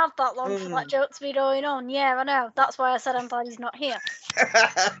don't have that long for that joke to be going on. Yeah, I know. That's why I said I'm glad he's not here.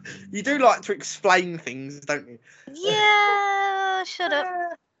 You do like to explain things, don't you? Yeah, shut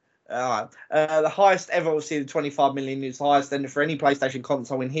up. Alright. The highest ever, obviously, the 25 million is the highest end for any PlayStation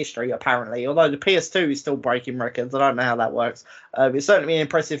console in history, apparently. Although the PS2 is still breaking records. I don't know how that works. It's certainly an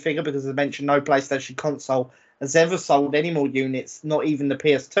impressive figure because, as I mentioned, no PlayStation console has ever sold any more units, not even the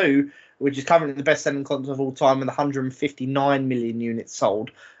PS2, which is currently the best-selling console of all time with 159 million units sold.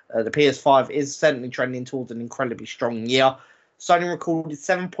 The PS5 is certainly trending towards an incredibly strong year. Sony recorded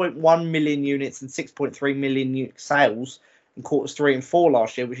 7.1 million units and 6.3 million sales in quarters 3 and 4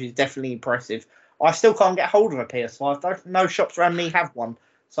 last year, which is definitely impressive. I still can't get hold of a PS5. No shops around me have one.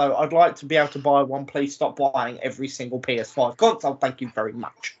 So I'd like to be able to buy one. Please stop buying every single PS5 console. Thank you very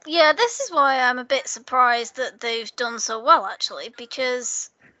much. Yeah, this is why I'm a bit surprised that they've done so well, actually, because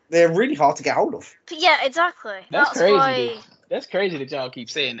they're really hard to get hold of. Yeah, exactly. That's crazy. Why... That's crazy that y'all keep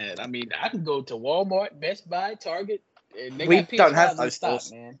saying that. I mean, I can go to Walmart, Best Buy, Target. And they we don't have those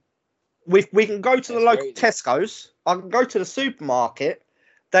stores, man. We can go to the local Tesco's. I can go to the supermarket.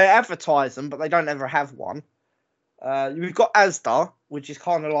 They advertise them, but they don't ever have one. We've got Asda, which is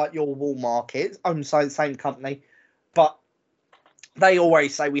kind of like your Walmart, owned by the same company, but they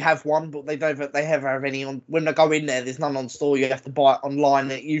always say we have one, but they never have any on. When they go in there's none on store. You have to buy it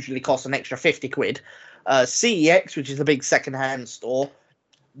online. It usually costs an extra 50 quid. CEX, which is a big second-hand store,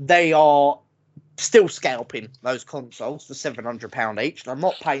 they are still scalping those consoles for £700 each. And I'm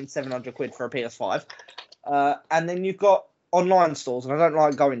not paying 700 quid for a PS5. And then you've got online stores, and I don't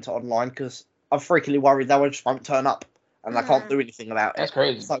like going to online because I'm freakily worried they just won't turn up and I can't do anything about it. That's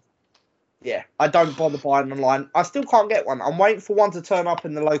crazy. So, yeah, I don't bother buying online. I still can't get one. I'm waiting for one to turn up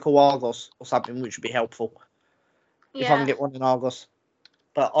in the local Argos or something, which would be helpful. Yeah. If I can get one in Argos.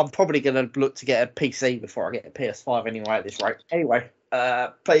 But I'm probably going to look to get a PC before I get a PS5 anyway at this rate. Anyway,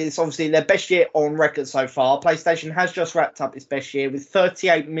 it's obviously their best year on record so far. PlayStation has just wrapped up its best year with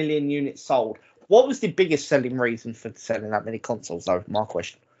 38 million units sold. What was the biggest selling reason for selling that many consoles, though? My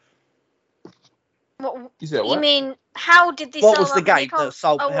question. What? You mean, how did they sell that was the game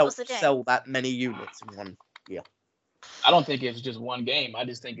that helped sell that many units in 1 year? I don't think it's just one game. I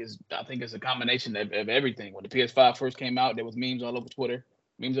think it's a combination of everything. When the PS5 first came out, there was memes all over Twitter,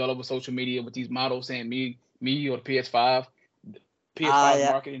 memes all over social media with these models saying me or the PS5.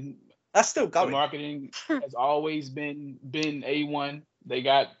 PS5 marketing. That's still going. The marketing has always been A1. They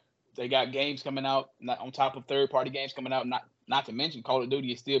got games coming out on top of third-party games coming out. Not to mention Call of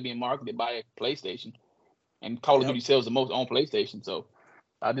Duty is still being marketed by PlayStation. and Call of Duty sells the most on PlayStation. So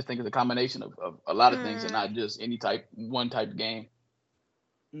I just think it's a combination of a lot of things and not just any one type of game.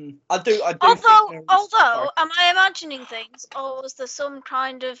 I do. Although, am I imagining things, or was there some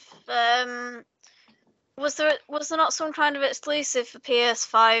kind of was there not some kind of exclusive for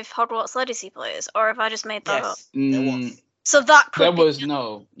PS5 Hogwarts Legacy players, or have I just made that up? There was. So that could there be was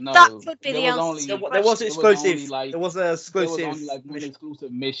no. That could be there the was answer. only there was exclusive. There was an exclusive. only like one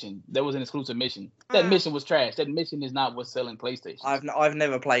exclusive mission. There was an exclusive mission. That mission was trash. That mission is not what's selling PlayStation. I've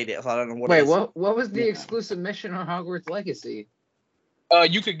never played it, so I don't know what. Wait, it is. what was the exclusive mission on Hogwarts Legacy?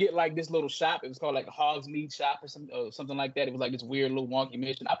 You could get like this little shop. It was called like a Hogsmeade shop or something like that. It was like this weird little wonky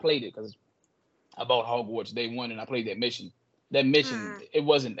mission. I played it because I bought Hogwarts day one and I played that mission. That mission, it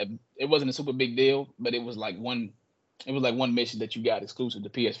wasn't a super big deal, but it was like one mission that you got exclusive to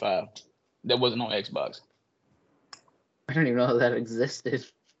PS5 that wasn't on Xbox. I don't even know that existed.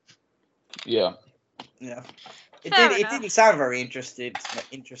 Yeah. It didn't sound very interesting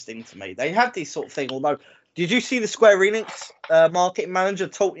to me. They have this sort of thing, although. Did you see the Square Enix marketing manager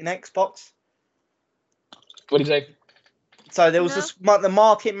talking Xbox? What did he say? So there was the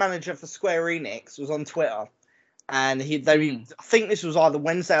marketing manager for Square Enix was on Twitter, and I think this was either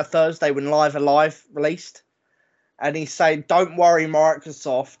Wednesday or Thursday when Live Alive released, and he said, "Don't worry,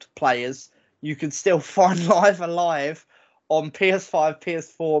 Microsoft players, you can still find Live Alive on PS5,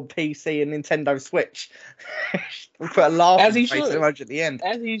 PS4, PC, and Nintendo Switch." We put a laughing face emoji at the end.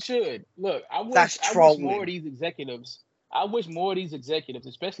 As he should. Look, I wish more of these executives,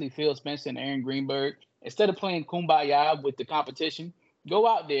 especially Phil Spencer and Aaron Greenberg, instead of playing kumbaya with the competition, go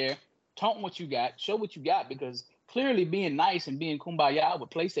out there, taunt what you got, show what you got, because clearly being nice and being kumbaya with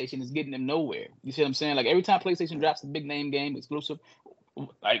PlayStation is getting them nowhere. You see what I'm saying? Like every time PlayStation drops a big name game exclusive,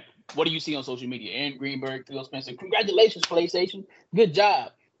 like what do you see on social media? Aaron Greenberg, Phil Spencer, congratulations, PlayStation, good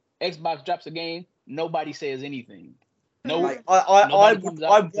job. Xbox drops a game, nobody says anything. I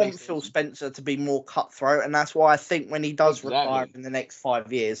want Phil Spencer to be more cutthroat, and that's why I think when he does retire in the next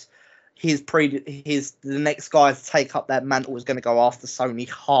 5 years, the next guy to take up that mantle is going to go after Sony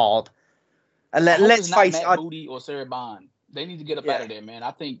hard. And let's face it, Booty or Sarah Bond. They need to get up out of there, man.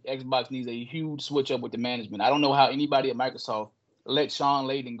 I think Xbox needs a huge switch up with the management. I don't know how anybody at Microsoft let Sean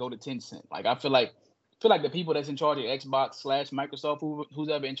Layden go to Tencent. Like I feel like the people that's in charge of Xbox / Microsoft, who's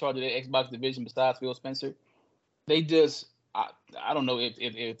ever in charge of the Xbox division besides Phil Spencer, they just I don't know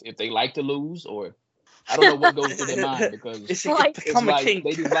if they like to lose or I don't know what goes through their mind because it's like they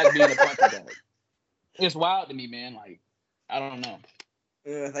just like being a punch bag. It's wild to me, man. Like I don't know.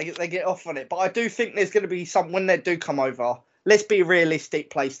 Yeah, they get off on it, but I do think there's going to be some when they do come over. Let's be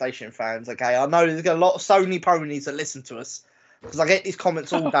realistic, PlayStation fans. Okay, I know there's a lot of Sony ponies that listen to us because I get these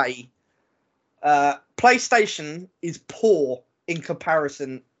comments all day. PlayStation is poor in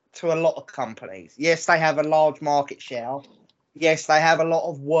comparison to a lot of companies. Yes, they have a large market share. Yes, they have a lot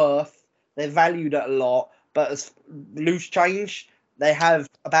of worth. They're valued at a lot, but as loose change, they have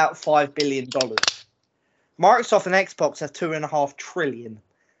about $5 billion. Microsoft and Xbox have $2.5 trillion.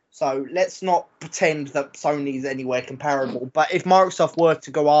 So let's not pretend that Sony's anywhere comparable. But if Microsoft were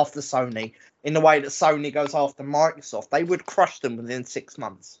to go after Sony in the way that Sony goes after Microsoft, they would crush them within 6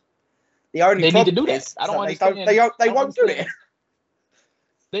 months. The only they problem need to do is that. I don't understand. They won't do it.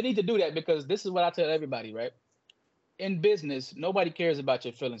 They need to do that because this is what I tell everybody, right? In business, nobody cares about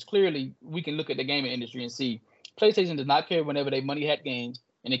your feelings. Clearly, we can look at the gaming industry and see PlayStation does not care whenever they money hat games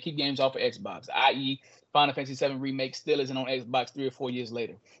and they keep games off of Xbox, i.e. Final Fantasy VII Remake still isn't on Xbox 3 or 4 years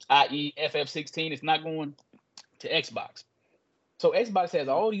later, i.e. FF16 is not going to Xbox. So Xbox has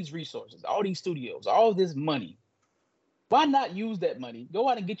all these resources, all these studios, all this money. Why not use that money? Go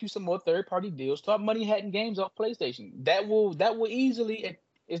out and get you some more third-party deals. Start money hatting games off PlayStation. That will easily.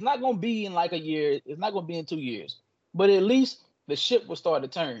 It's not going to be in like a year. It's not going to be in 2 years. But at least the ship will start to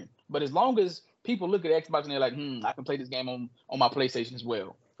turn. But as long as people look at Xbox and they're like, I can play this game on my PlayStation as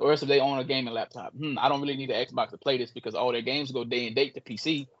well. Or else if they own a gaming laptop, I don't really need an Xbox to play this because all their games go day and date to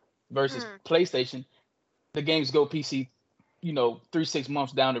PC versus PlayStation. The games go PC, 3-6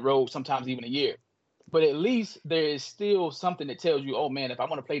 months down the road, sometimes even a year. But at least there is still something that tells you, oh man, if I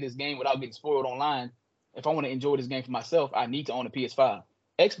want to play this game without getting spoiled online, if I want to enjoy this game for myself, I need to own a PS5.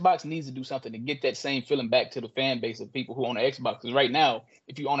 Xbox needs to do something to get that same feeling back to the fan base of people who own an Xbox. Because right now,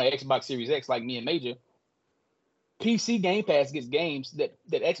 if you own an Xbox Series X like me and Major, PC Game Pass gets games that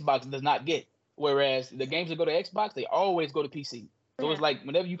Xbox does not get. Whereas the games that go to Xbox, they always go to PC. So it's like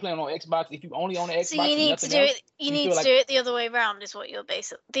whenever you play on Xbox, if you only own an Xbox, so you need to do it. You need to do it the other way around. Is what you're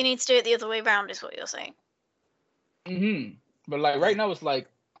basically. They need to do it the other way around. Is what you're saying. But like right now, it's like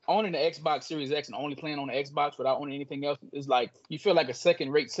owning the Xbox Series X and only playing on the Xbox without owning anything else is like you feel like a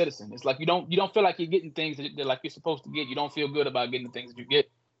second-rate citizen. It's like you don't feel like you're getting things that like you're supposed to get. You don't feel good about getting the things that you get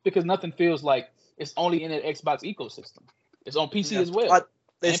because nothing feels like it's only in the Xbox ecosystem. It's on PC as well.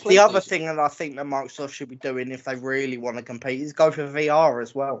 There's the other thing that I think that Microsoft should be doing if they really want to compete is go for VR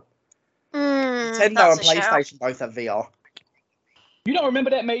as well. Nintendo and PlayStation both have VR. You don't remember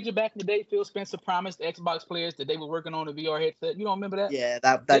that, Major? Back in the day, Phil Spencer promised Xbox players that they were working on a VR headset. You don't remember that? Yeah,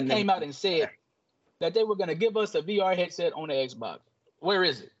 they came out and said that they were going to give us a VR headset on the Xbox. Where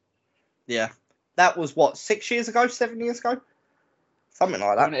is it? Yeah, that was what 6 years ago, 7 years ago, something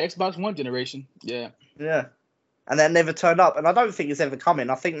like that. On the Xbox One generation, yeah. And that never turned up, and I don't think it's ever coming.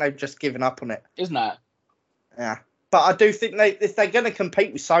 I think they've just given up on it. It's not. Yeah, but I do think if they're going to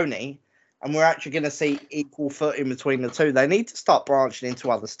compete with Sony. And we're actually going to see equal footing between the two. They need to start branching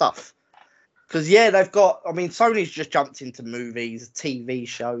into other stuff. Because, they've got... I mean, Sony's just jumped into movies, TV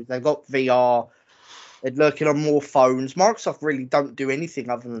shows. They've got VR. They're looking on more phones. Microsoft really don't do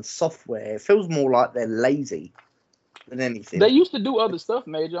anything other than software. It feels more like they're lazy than anything. They used to do other stuff,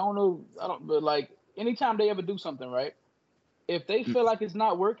 Major. But, like, anytime they ever do something, right? If they feel like it's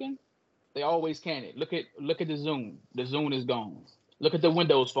not working, they always can it. Look at the Zune. The Zune is gone. Look at the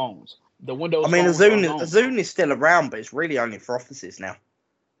Windows phones. The Zune is still around, but it's really only for offices now.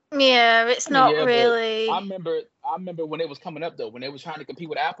 Yeah, it's not really. I remember when it was coming up though, when they was trying to compete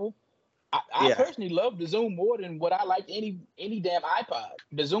with Apple. I personally loved the Zune more than what I liked any damn iPod.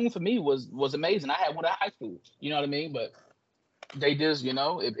 The Zune for me was amazing. I had one in high school. You know what I mean? But they just,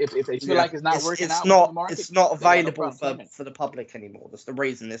 if they feel like it's not working out, it's not available for the public anymore. That's the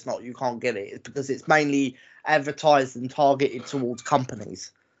reason it's not. You can't get it. It's because it's mainly advertised and targeted towards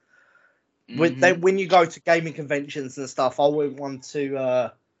companies. When you go to gaming conventions and stuff, I went one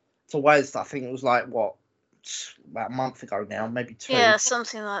to Wales. I think it was like about a month ago now, maybe 2. Yeah,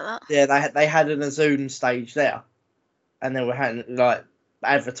 something like that. Yeah, they had a Zune stage there, and they were like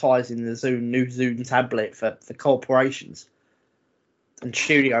advertising the new Zune tablet for corporations and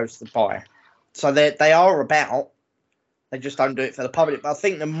studios to buy. So they are about. They just don't do it for the public. But I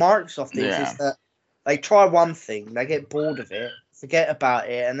think the Microsoft is that they try one thing, they get bored of it, forget about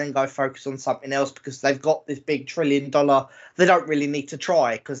it, and then go focus on something else because they've got this big $1 trillion. They don't really need to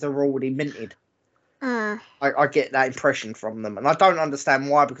try because they're already minted. I get that impression from them, and I don't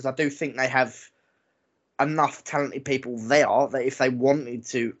understand why, because I do think they have enough talented people there that if they wanted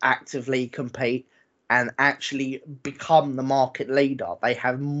to actively compete and actually become the market leader, they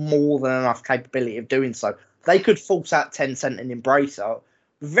have more than enough capability of doing so. They could force out Tencent and Embracer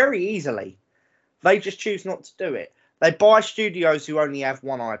very easily. They just choose not to do it. They buy studios who only have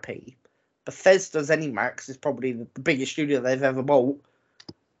one IP. Bethesda's ZeniMax is probably the biggest studio they've ever bought.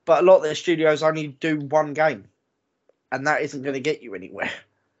 But a lot of their studios only do one game. And that isn't going to get you anywhere.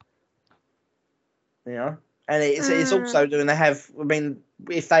 And it's also doing,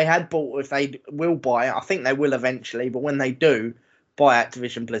 if they had bought, if they will buy it, I think they will eventually, but when they do buy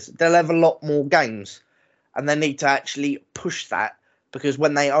Activision Blizzard, they'll have a lot more games. And they need to actually push that, because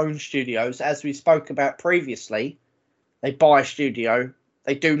when they own studios, as we spoke about previously, they buy a studio,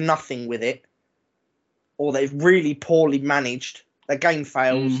 they do nothing with it, or they've really poorly managed, the game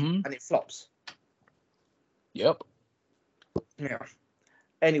fails, and it flops. Yep. Yeah.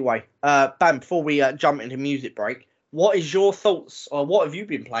 Anyway, Bam, before we jump into music break, what is your thoughts, or what have you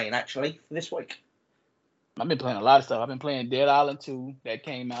been playing, actually, for this week? I've been playing a lot of stuff. I've been playing Dead Island 2. That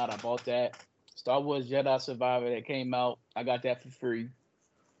came out. I bought that. Star Wars Jedi Survivor that came out. I got that for free.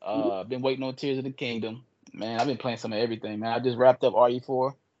 Been waiting on Tears of the Kingdom. Man, I've been playing some of everything, man. I just wrapped up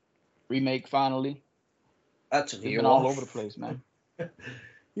RE4 remake finally. That's been all over the place, man.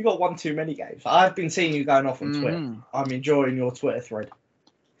 You got one too many games. I've been seeing you going off on Twitter. I'm enjoying your Twitter thread.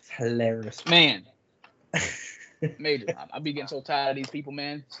 It's hilarious, man. Major, I be getting so tired of these people,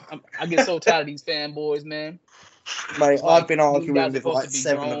 man. I get so tired of these fanboys, man. Mate, I've been arguing with like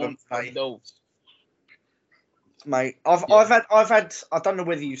 7 of them today. Mate, I've had I don't know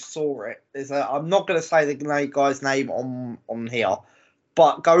whether you saw it. I'm not going to say the guy's name on here,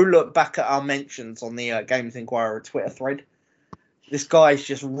 but go look back at our mentions on the Games Inquirer Twitter thread. This guy's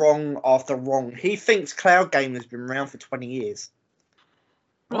just wrong after wrong. He thinks cloud gaming has been around for 20 years.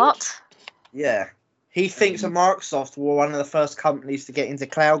 What? Yeah. He thinks that Microsoft were one of the first companies to get into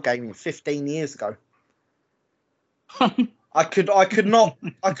cloud gaming 15 years ago. I could not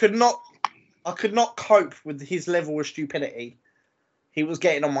cope with his level of stupidity. He was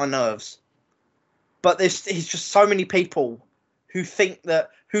getting on my nerves. But there's just so many people who sit there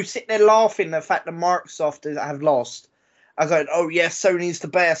laughing at the fact that Microsoft have lost. I go, oh yeah, Sony's the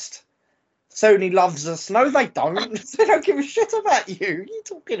best. Sony loves us. No, they don't. They don't give a shit about you. What are you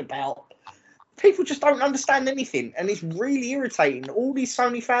talking about? People just don't understand anything, and it's really irritating. All these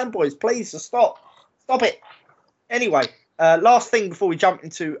Sony fanboys, please, just stop. Stop it. Anyway, last thing before we jump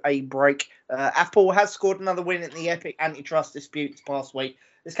into a break. Apple has scored another win in the Epic antitrust dispute this past week.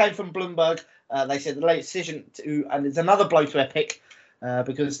 This came from Bloomberg. They said the latest decision and it's another blow to Epic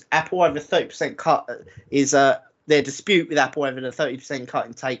because Apple over 30% cut is their dispute with Apple over the 30% cut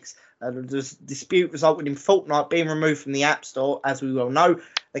in takes. The dispute resulted in Fortnite being removed from the App Store, as we well know.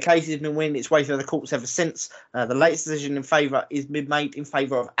 The case has been winning its way through the courts ever since. The latest decision in favour is been made in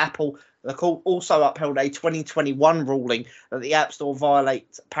favour of Apple. The court also upheld a 2021 ruling that the App Store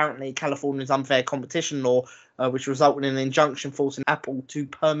violates apparently California's unfair competition law, which resulted in an injunction forcing Apple to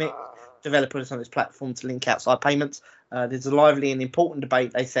permit developers on its platform to link outside payments. There's a lively and important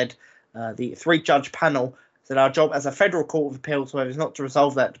debate, they said. The three-judge panel said our job as a federal court of appeals, however, is not to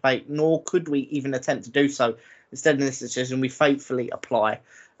resolve that debate, nor could we even attempt to do so. Instead, in this decision, we faithfully apply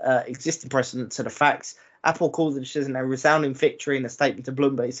existing precedent to the facts. Apple called the decision a resounding victory. In a statement to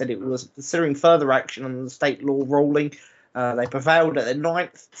Bloomberg, he said it was considering further action on the state law ruling. They prevailed at the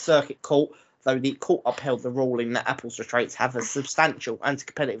Ninth Circuit Court, though the court upheld the ruling that Apple's restraints have a substantial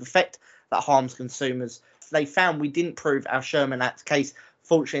anti-competitive effect that harms consumers. They found we didn't prove our Sherman Act case.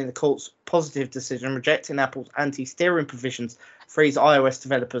 Fortunately, the court's positive decision rejecting Apple's anti-steering provisions frees iOS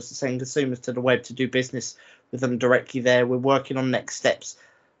developers to send consumers to the web to do business with them directly there. We're working on next steps.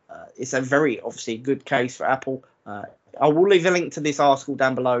 It's a very, obviously, good case for Apple. I will leave a link to this article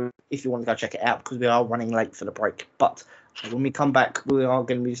down below if you want to go check it out, because we are running late for the break. But when we come back, we are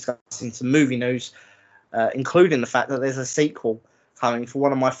going to be discussing some movie news, including the fact that there's a sequel coming for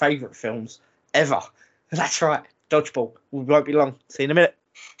one of my favourite films ever. That's right, Dodgeball. We won't be long. See you in a minute.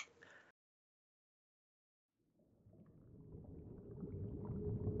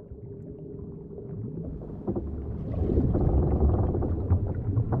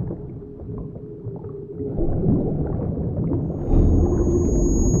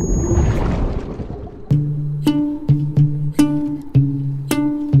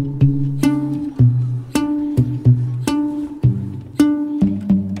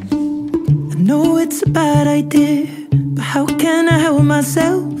 It's a bad idea, but how can I help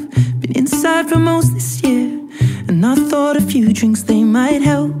myself? Been inside for most this year, and I thought a few drinks, they might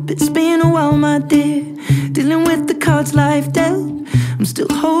help. It's been a while, my dear, dealing with the cards life dealt. I'm still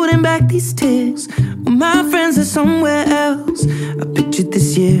holding back these tears, well, my friends are somewhere else. I pictured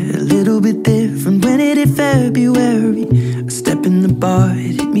this year a little bit different when it hit February. A step in the bar,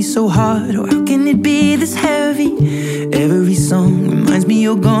 it hit me so hard. Oh, how can it be this heavy? Every song reminds me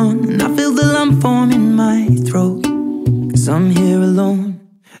you're gone, and I feel the lump form in my throat, 'cause I'm here alone,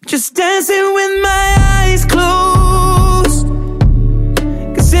 just dancing with my eyes closed.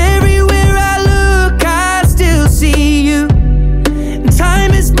 'Cause everywhere I look, I still see you, and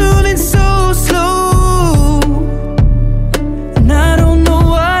time is moving so slow, and I don't know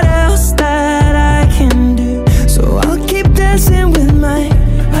what else that I can do, so I'll keep dancing with my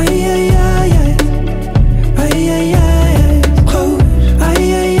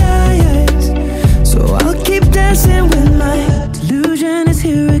dancing with my delusion is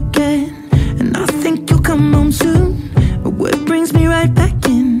here again, and I think you'll come home soon. But what brings me right back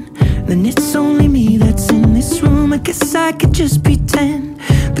in? Then it's only me that's in this room. I guess I could just pretend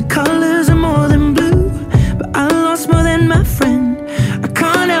the colors are more than blue, but I lost more than my friend. I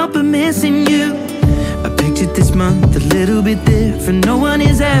can't help but missing you. I pictured this month a little bit different. No one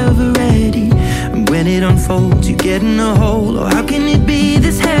is ever ready, and when it unfolds, you get in a hole. Oh, how can it be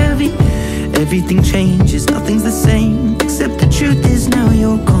this heavy? Everything changes, nothing's the same, except the truth is now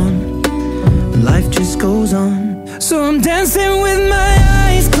you're gone. Life just goes on, so I'm dancing with my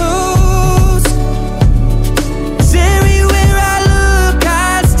eyes closed. 'Cause everywhere I look,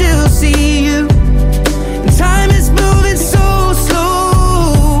 I still see you, and time is moving so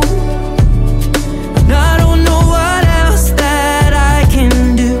slow, and I don't know what else that I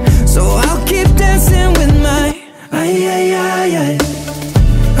can do, so I'll keep dancing with my eyes.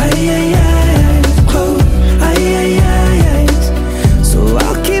 So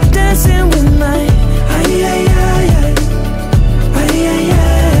I'll keep dancing with my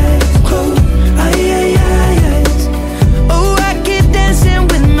oh, I keep dancing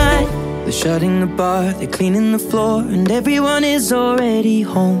with my. They're shutting the bar, they're cleaning the floor, and everyone is already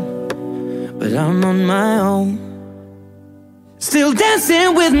home, but I'm on my own, still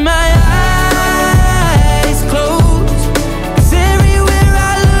dancing with my eyes closed.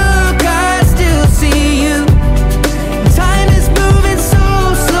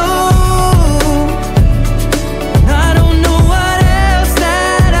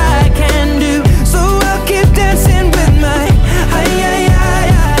 Do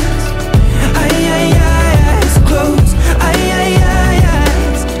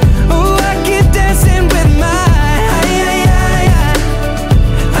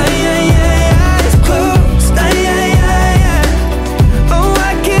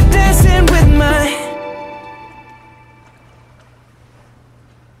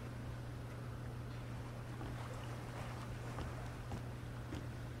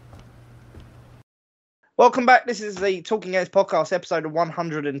Welcome back. This is the Talking Games podcast, episode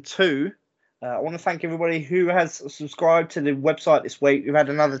 102. I want to thank everybody who has subscribed to the website this week. We've had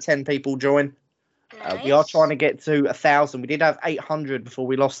another 10 people join. Nice. We are trying to get to 1,000. We did have 800 before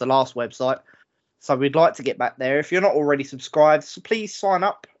we lost the last website. So we'd like to get back there. If you're not already subscribed, so please sign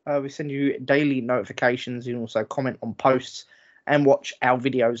up. We send you daily notifications. You can also comment on posts and watch our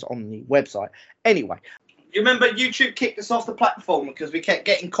videos on the website. Anyway, you remember YouTube kicked us off the platform because we kept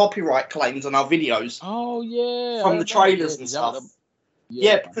getting copyright claims on our videos. Oh, yeah. From the trailers and stuff.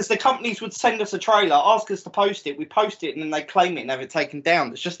 Yeah, because the companies would send us a trailer, ask us to post it, we post it, and then they claim it and have it taken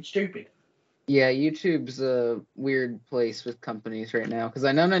down. It's just stupid. Yeah, YouTube's a weird place with companies right now, because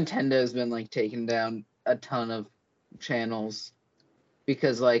I know Nintendo's been, like, taking down a ton of channels,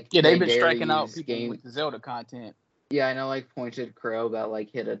 because, like, yeah, they've been striking out people with the Zelda content. Yeah, I know, like, Pointed Crow got,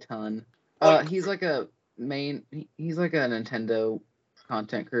 like, hit a ton. He's like a Nintendo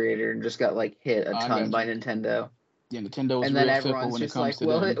content creator and just got, like, hit a ton by Nintendo. Yeah, Nintendo is and then real everyone's when just it comes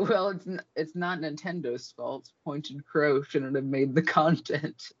like, to it's not Nintendo's fault. Pointed Crow shouldn't have made the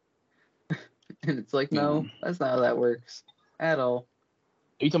content. And it's like, no, that's not how that works at all.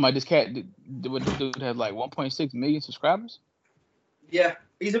 Are you talking about this cat? Would this dude have like 1.6 million subscribers? Yeah,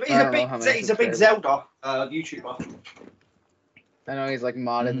 he's a big Zelda YouTuber. I know he's like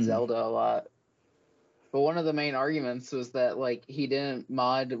modded Zelda a lot. But one of the main arguments was that, like, he didn't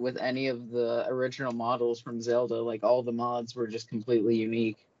mod with any of the original models from Zelda. Like, all the mods were just completely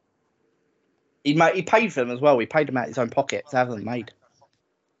unique. He paid for them as well. He paid them out of his own pocket to have them made.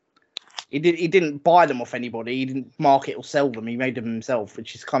 He didn't buy them off anybody. He didn't market or sell them. He made them himself,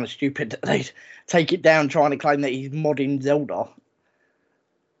 which is kind of stupid that they'd take it down trying to claim that he's modding Zelda.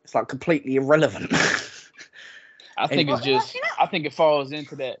 It's, like, completely irrelevant. I think it falls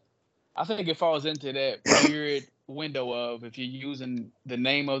into that. I think it falls into that weird window of if you're using the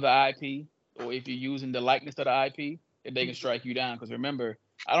name of the IP or if you're using the likeness of the IP, if they can strike you down. Because remember,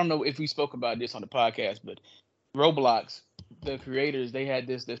 I don't know if we spoke about this on the podcast, but Roblox, the creators, they had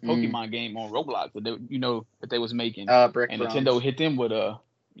this Pokemon game on Roblox that they was making. And Nintendo hit them with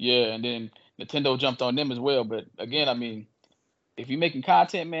and then Nintendo jumped on them as well. But again, I mean, if you're making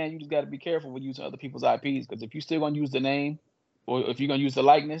content, man, you just got to be careful with using other people's IPs, because if you're still going to use the name or if you're going to use the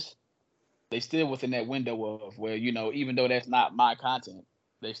likeness, they still within that window of where, even though that's not my content,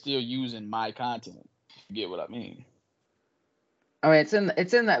 they still using my content. You get what I mean? I mean,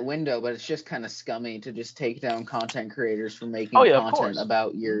 it's in that window, but it's just kind of scummy to just take down content creators for making content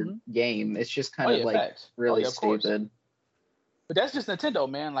about your game. It's just kind of like really stupid. But that's just Nintendo,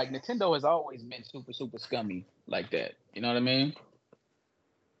 man. Like, Nintendo has always been super, super scummy like that. You know what I mean?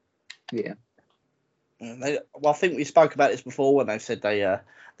 Yeah. I think we spoke about this before when they said they're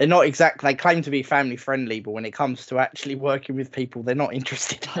not exactly. They claim to be family friendly, but when it comes to actually working with people, they're not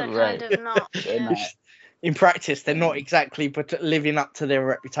interested. They're kind of not. Yeah. In practice, they're not exactly living up to their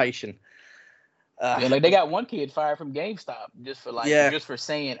reputation. Like, they got one kid fired from GameStop just for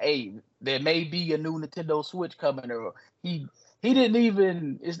saying, "Hey, there may be a new Nintendo Switch coming," or he didn't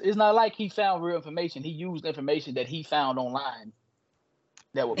even. It's not like he found real information. He used information that he found online.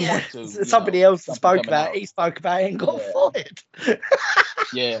 That would point to somebody else spoke about it. He spoke about it and got fired.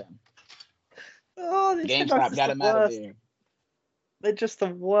 Yeah. Oh, GameStop got him out of there. They're just the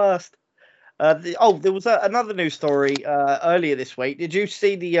worst. There was another news story earlier this week. Did you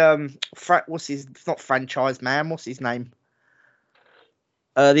see the not franchise man? What's his name?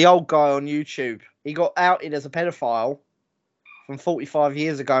 The old guy on YouTube. He got outed as a pedophile from 45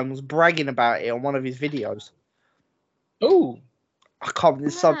 years ago and was bragging about it on one of his videos. Ooh. I can't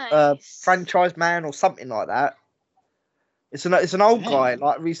remember, some franchise man or something like that. It's an old guy,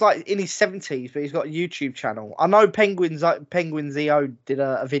 like he's like in his 70s, but he's got a YouTube channel. I know Penguin ZO did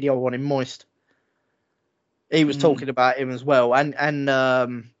a video on him, Moist. He was talking about him as well, and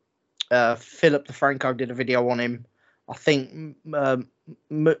Philip DeFranco did a video on him. I think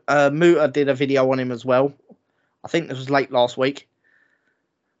Muta did a video on him as well. I think this was late last week.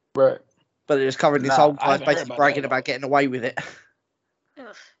 Right. But it was covering this old guy basically bragging about getting away with it.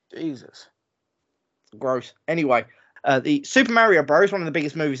 Jesus. Gross. Anyway, the Super Mario Bros. One of the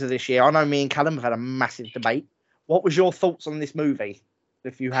biggest movies of this year. I know me and Callum have had a massive debate. What was your thoughts on this movie?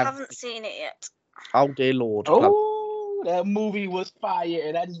 If you haven't seen it yet. Oh dear Lord. Oh, that movie was fire,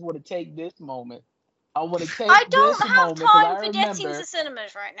 and I just want to take this moment. I don't have time for getting to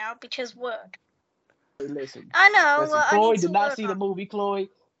cinemas right now because work. Listen. I know. Chloe did not see the movie. Chloe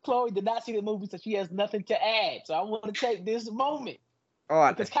did not see the movie, so she has nothing to add. So I want to take this moment. All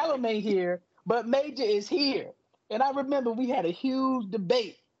right. Because Callum ain't here, but Major is here. And I remember we had a huge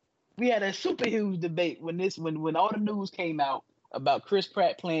debate. We had a super huge debate when all the news came out about Chris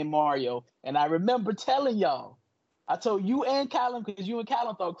Pratt playing Mario, and I remember telling y'all, I told you and Callum, because you and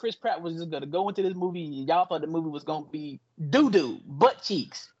Callum thought Chris Pratt was just gonna go into this movie, and y'all thought the movie was gonna be doo-doo, butt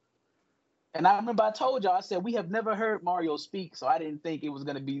cheeks. And I remember I told y'all, I said, we have never heard Mario speak, so I didn't think it was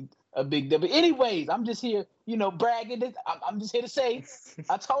going to be a big deal. But anyways, I'm just here, bragging. I'm just here to say,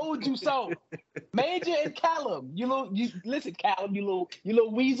 I told you so. Major and Callum, listen, Callum, you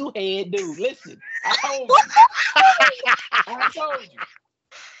little weasel head dude. Listen, I told you. I told you.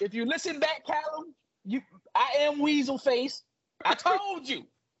 If you listen back, Callum, I am weasel face. I told you.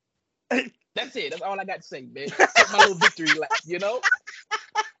 That's it. That's all I got to say, man. Take my little victory lap,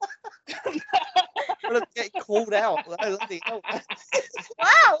 Get called out. Wow,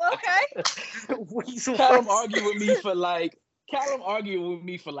 okay. Callum argued with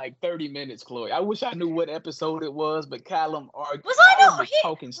me for like 30 minutes, Chloe. I wish I knew what episode it was, but Callum argued. Was I not here?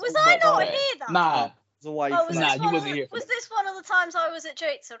 Was I not here then? Nah. You wasn't here. Was this one of the times I was at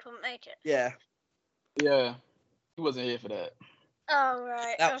Jake's, so I couldn't make it? Yeah. Yeah. He wasn't here for that. Oh,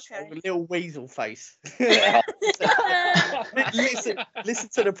 right. That's okay. a little weasel face. listen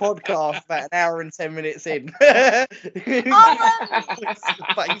to the podcast about an hour and 10 minutes in. Yes, I'll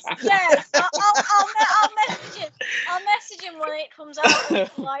message him. I'll message him when it comes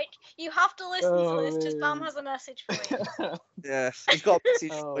out. Like, you have to listen to this because Bam has a message for you. Yes, he's got a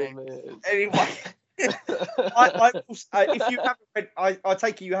message for you. Man. Anyway, if you haven't read, I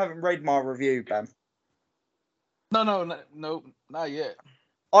take it you haven't read my review, Bam. No, not yet.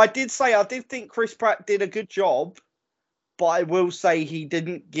 I did think Chris Pratt did a good job, but I will say he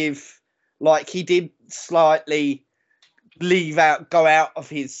didn't give, he did slightly go out of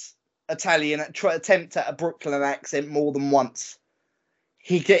his Italian attempt at a Brooklyn accent more than once.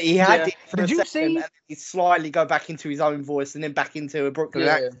 He had it for a second, and then he slightly go back into his own voice and then back into a Brooklyn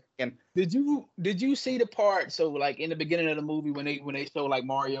accent again. Did you see the part? So like in the beginning of the movie when they show like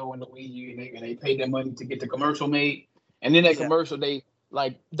Mario and Luigi and they paid their money to get the commercial made, and then that commercial they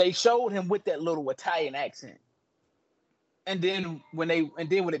showed him with that little Italian accent, and then when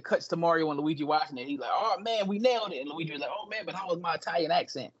it cuts to Mario and Luigi watching it, he's like, "Oh man, we nailed it," and Luigi was like, "Oh man, but how was my Italian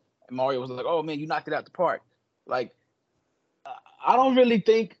accent?" And Mario was like, "Oh man, you knocked it out the park." Like, I don't really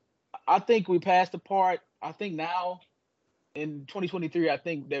think. I think we passed the part. I think now in 2023, I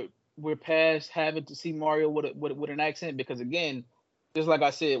think that we're past having to see Mario with an accent, because again, just like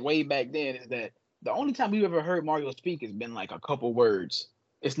I said way back then, is that the only time we've ever heard Mario speak has been like a couple words.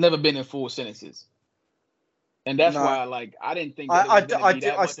 It's never been in full sentences, and that's why I didn't think.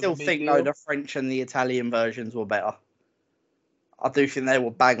 I still think though the French and the Italian versions were better. I do think they were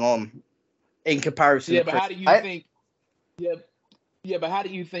bang on in comparison. Yeah, but how do you think? Yeah, but how do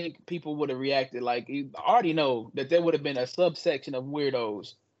you think people would have reacted? Like, you already know that there would have been a subsection of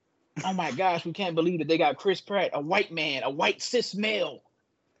weirdos. Oh my gosh, we can't believe that they got Chris Pratt, a white man, a white cis male,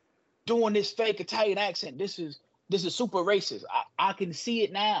 doing this fake Italian accent. This is super racist. I can see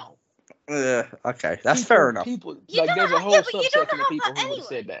it now. Okay, that's fair enough. There's a whole subsection of people who would have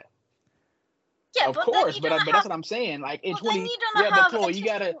said that. Yeah, of course, but that's what I'm saying. Like in 20, but Chloe, you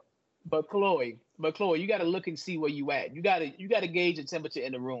gotta. But Chloe, you got to look and see where you at. You got to gauge the temperature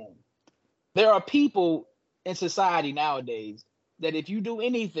in the room. There are people in society nowadays that if you do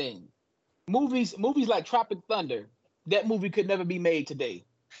anything, movies like Tropic Thunder, that movie could never be made today.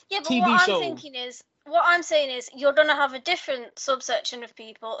 Yeah, but what I'm saying is you're going to have a different subsection of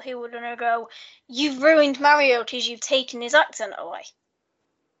people who are going to go, "You've ruined Mario because you've taken his accent away."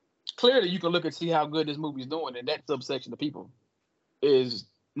 Clearly, you can look and see how good this movie's doing, and that subsection of people is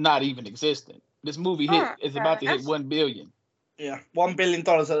not even existent. This movie is about to hit $1 billion. Yeah, $1 billion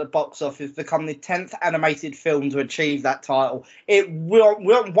at the box office, become the 10th animated film to achieve that title. It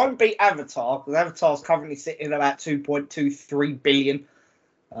won't beat Avatar, because Avatar's currently sitting at about 2.23 billion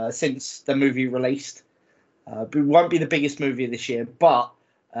since the movie released. But it won't be the biggest movie of this year, but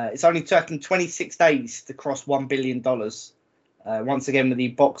it's only taken 26 days to cross $1 billion. Once again, with the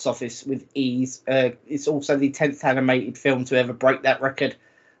box office with ease. It's also the 10th animated film to ever break that record.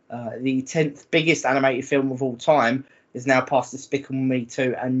 The 10th biggest animated film of all time is now past Despicable Me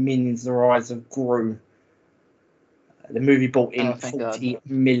 2 and Minions: The Rise of Gru. The movie brought in 40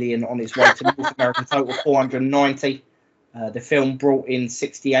 million on its way to North American total 490. The film brought in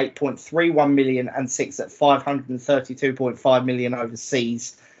 68.31 million and sits at 532.5 million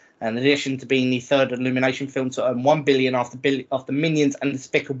overseas. And in addition to being the third Illumination film to earn 1 billion after Minions and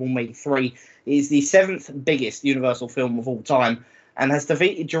Despicable Me 3, it is the 7th biggest Universal film of all time, and has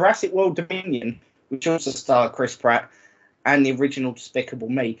defeated Jurassic World Dominion, which also starred Chris Pratt, and the original Despicable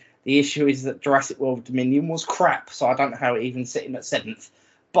Me. The issue is that Jurassic World Dominion was crap, so I don't know how it even sitting at 7th.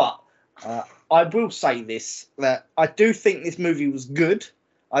 But I will say this, that I do think this movie was good.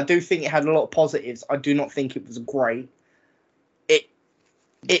 I do think it had a lot of positives. I do not think it was great.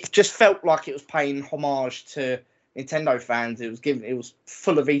 It just felt like it was paying homage to Nintendo fans. It was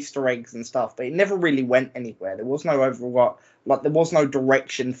full of Easter eggs and stuff, but it never really went anywhere. There was no overall, there was no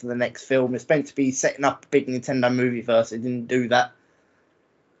direction for the next film. It's meant to be setting up a big Nintendo movie verse. It didn't do that.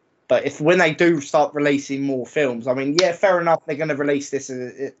 But when they do start releasing more films, I mean, yeah, fair enough. They're going to release this.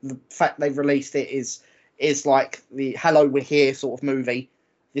 The fact they've released it is like the "Hello, we're here" sort of movie.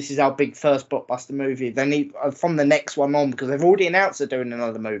 This is our big first blockbuster movie. They need from the next one on, because they've already announced they're doing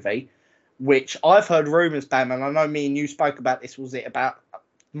another movie, which I've heard rumours, Bam, and I know me and you spoke about this. Was it about a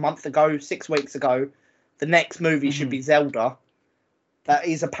month ago, 6 weeks ago? The next movie should be Zelda. That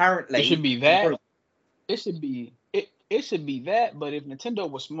is apparently. It should be that. It should be that. But if Nintendo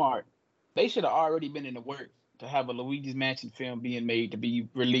was smart, they should have already been in the works to have a Luigi's Mansion film being made to be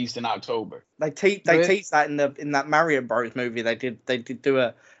released in October. They teased that in that Mario Bros movie. They did do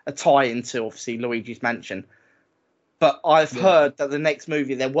a tie into obviously Luigi's Mansion. But I've heard that the next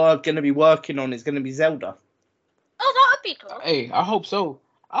movie they were going to be working on is going to be Zelda. Oh, that would be cool. Hey, I hope so.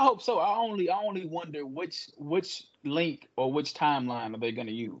 I only wonder which link or which timeline are they going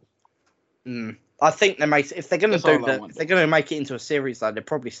to use. I think they may. If they're going to if they're going to make it into a series, though, they'll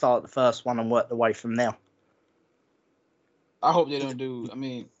probably start the first one and work their way from there. I hope they don't do. I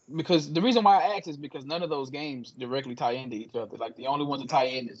mean, because the reason why I ask is because none of those games directly tie into each other. Like the only ones that tie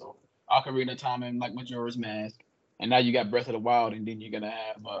in is Ocarina of Time and like Majora's Mask, and now you got Breath of the Wild, and then you're gonna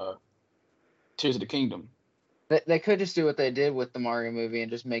have Tears of the Kingdom. They could just do what they did with the Mario movie and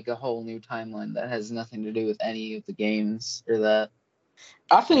just make a whole new timeline that has nothing to do with any of the games or that.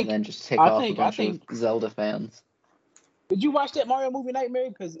 I think. And then just take off a bunch of Zelda fans. Did you watch that Mario movie Nightmare?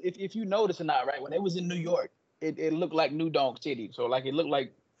 Because if you notice or not, right, when it was in New York, it looked like New Donk City. So like it looked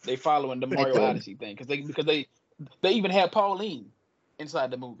like they following the Mario Odyssey thing because they even had Pauline inside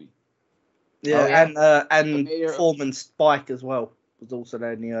the movie. Yeah, and Foreman Spike as well was also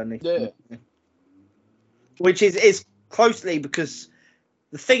there in the early. Yeah. Which is closely because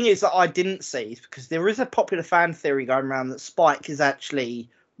the thing is that I didn't see is because there is a popular fan theory going around that Spike is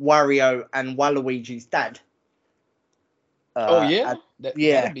actually Wario and Waluigi's dad. That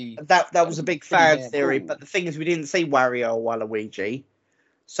was a big fan theory, cool. But the thing is, we didn't see Wario or Waluigi,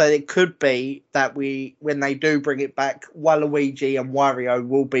 so it could be that when they do bring it back, Waluigi and Wario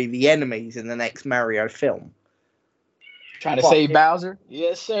will be the enemies in the next Mario film. Trying to save Bowser?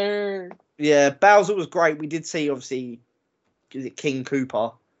 Yes, sir. Yeah, Bowser was great. We did see, obviously, is it King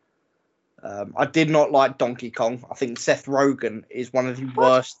Koopa? I did not like Donkey Kong. I think Seth Rogen is one of the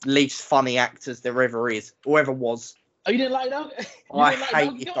worst, least funny actors there ever is, or ever was. Oh, you didn't like Donkey? I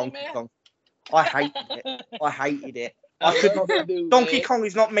hated Donkey Kong. I hated it. I could not. Donkey Kong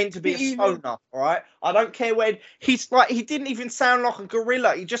is not meant to be a stoner, all right? I don't care when he's like. He didn't even sound like a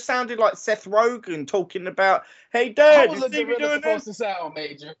gorilla. He just sounded like Seth Rogen talking about, "Hey, Dad, how was a gorilla supposed to sound,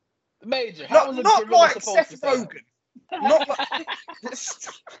 Major? How was a gorilla supposed to sound? Not like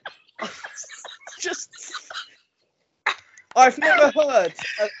just. I've never heard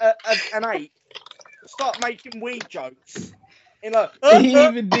an ape start making weed jokes. In a, he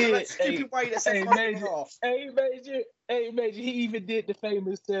even did stupid way that Hey, Major, he even did the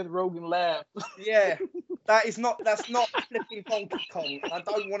famous Seth Rogen laugh. Yeah, that's not flipping Donkey Kong. I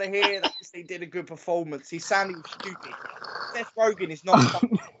don't want to hear that he did a good performance. He sounded stupid. Seth Rogen is not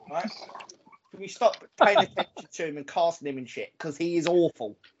funny, right? Can we stop paying attention to him and casting him and shit? Because he is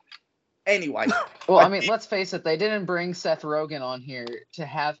awful. Anyway. Well, I mean, let's face it, they didn't bring Seth Rogen on here to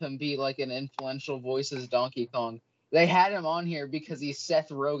have him be like an influential voice as Donkey Kong. They had him on here because he's Seth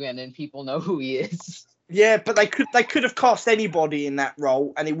Rogen and people know who he is. Yeah, but they could have cast anybody in that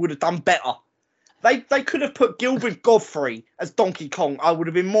role and it would have done better. They could have put Gilbert Godfrey as Donkey Kong. I would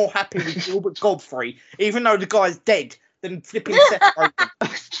have been more happy with Gilbert Godfrey, even though the guy's dead, than flipping Seth Rogen.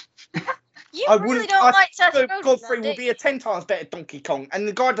 You really don't like Seth Rogen. Godfrey will be a 10 times better Donkey Kong, and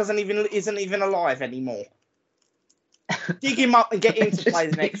the guy isn't even alive anymore. Dig him up and get him to play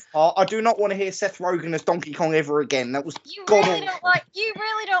the next part. I do not want to hear Seth Rogen as Donkey Kong ever again. That was You really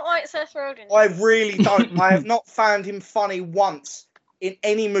don't like Seth Rogen. I really don't. I have not found him funny once in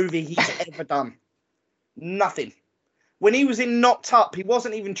any movie he's ever done. Nothing. When he was in Knocked Up, he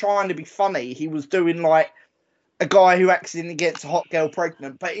wasn't even trying to be funny. He was doing like a guy who accidentally gets a hot girl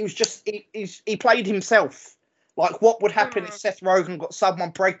pregnant, but he was just he played himself. Like what would happen if Seth Rogen got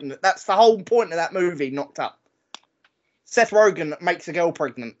someone pregnant? That's the whole point of that movie, Knocked Up. Seth Rogen makes a girl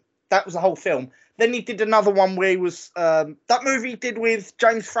pregnant. That was the whole film. Then he did another one where he was that movie he did with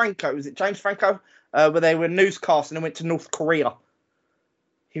James Franco. Was it James Franco? Where they were newscasting and went to North Korea.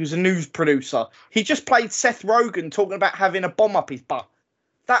 He was a news producer. He just played Seth Rogen talking about having a bomb up his butt.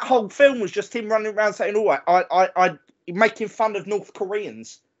 That whole film was just him running around saying, "Oh, I making fun of North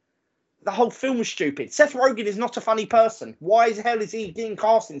Koreans." The whole film was stupid. Seth Rogen is not a funny person. Why the hell is he getting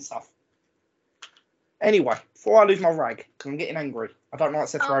cast in stuff? Anyway, before I lose my rag, because I'm getting angry. I don't like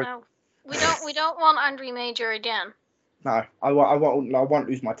Seth Rogen. No. We don't want Angry Major again. No, I won't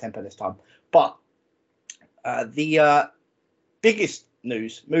lose my temper this time. But the biggest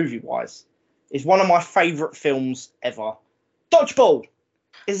news, movie-wise, is one of my favourite films ever. Dodgeball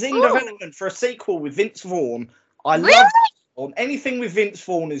is in development for a sequel with Vince Vaughn. I love Vaughn. Anything with Vince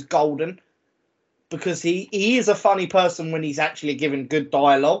Vaughn is golden because he is a funny person when he's actually given good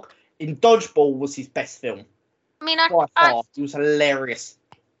dialogue. In Dodgeball was his best film. I mean, By far, it was hilarious.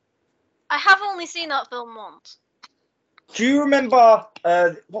 I have only seen that film once. Do you remember,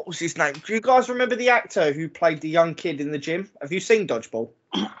 what was his name? Do you guys remember the actor who played the young kid in the gym? Have you seen Dodgeball?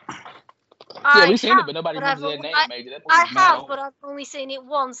 Yeah, we've seen it, but nobody remembers their name, Major. I have, but I've only seen it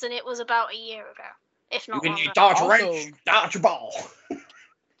once, and it was about a year ago, if not longer. Dodgeball.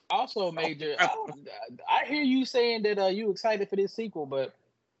 Also, Major, I hear you saying that you excited for this sequel, but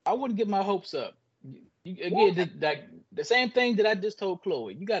I wouldn't get my hopes up. The same thing that I just told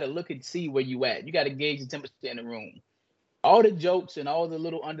Chloe. You got to look and see where you at. You got to gauge the temperature in the room. All the jokes and all the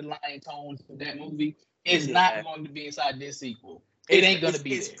little underlying tones of that movie is not going to be inside this sequel. It ain't going to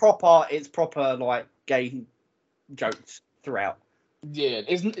be there. It's proper, like, gay jokes throughout. Yeah,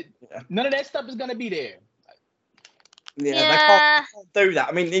 none of that stuff is going to be there. Yeah, they can't do that.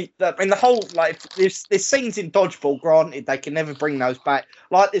 I mean, the whole, like, there's scenes in Dodgeball, granted, they can never bring those back.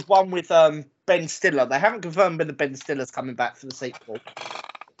 Like, there's one with Ben Stiller. They haven't confirmed whether Ben Stiller's coming back for the sequel.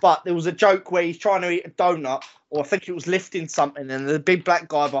 But there was a joke where he's trying to eat a donut, or I think it was lifting something, and there's a big black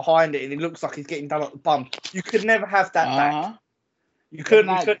guy behind it, and he looks like he's getting done at the bum. You could never have that back. You couldn't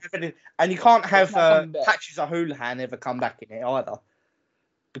have anything. And you can't have Patches O'Houlihan ever come back in it either.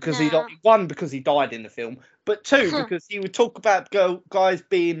 Because he died in the film, but two, because he would talk about guys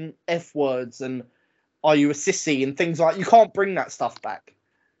being F words and are you a sissy and things like. You can't bring that stuff back.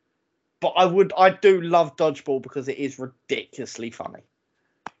 But I do love Dodgeball because it is ridiculously funny.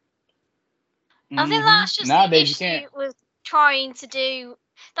 I think that's just the issue with trying to do.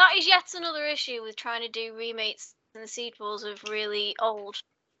 That is yet another issue with trying to do remakes and sequels of really old.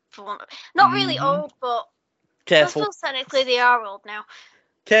 Not really old, but careful. I suppose technically they are old now.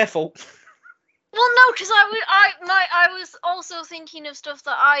 Careful. Well, no, because I was also thinking of stuff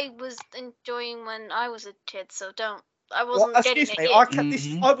that I was enjoying when I was a kid. So I wasn't getting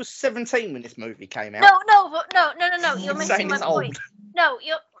it. I was 17 when this movie came out. No. You're missing my point. No,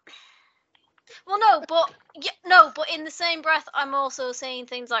 you're. Well, but in the same breath, I'm also saying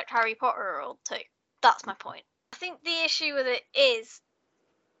things like Harry Potter are old too. That's my point. I think the issue with it is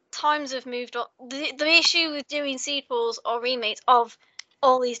times have moved on. The issue with doing sequels or remakes of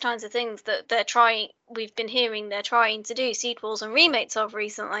all these kinds of things that we've been hearing they're trying to do sequels and remakes of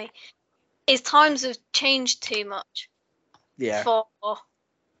recently, is times have changed too much. Yeah. For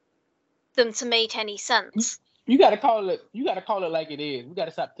them to make any sense. You gotta call it like it is. We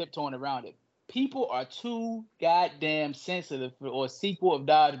gotta stop tiptoeing around it. People are too goddamn sensitive for a sequel of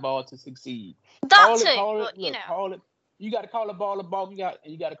Dodgeball to succeed. You gotta call a ball a ball.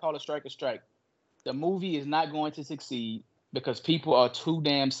 You gotta call a strike a strike. The movie is not going to succeed because people are too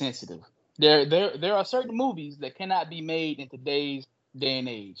damn sensitive. There are certain movies that cannot be made in today's day and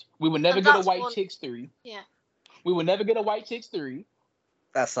age. We would never get a White Chicks 3. Yeah. We would never get a White Chicks 3.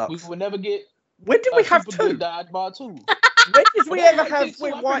 That sucks. We would never get. When did we have 2? Dodgeball 2. When did we ever have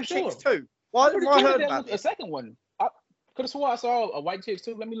White Chicks 2? Why did I heard about a second one? I could have swore I saw a White Chicks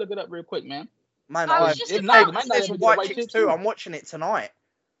 2. Let me look it up real quick, man. Man, White Chicks 2. I'm watching it tonight.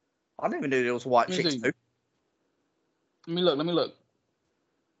 I didn't even know there was a White Chicks 2. Let me look.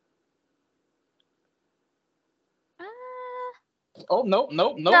 Oh,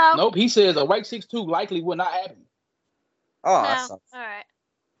 nope. He says a White Chicks 2 likely will not happen. Oh, that sucks. All right.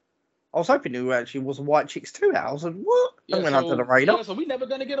 I was hoping there actually was a White Chicks 2 out. I was like, what? Yeah, went under the radar. Yeah, so we never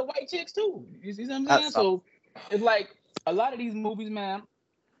gonna get a White Chicks 2. You see what I'm saying? So it's like a lot of these movies, man,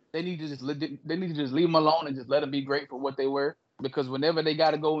 they need to just leave them alone and just let them be great for what they were. Because whenever they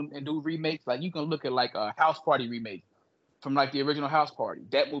gotta go and do remakes, like you can look at like a House Party remake from like the original House Party.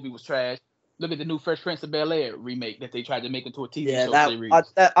 That movie was trash. Look at the new Fresh Prince of Bel-Air remake that they tried to make into a TV show series.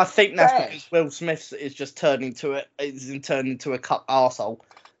 I think that's because Will Smith is just turned into a cut arsehole.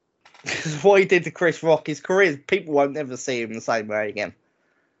 Because what he did to Chris Rock, his career, people won't ever see him the same way again.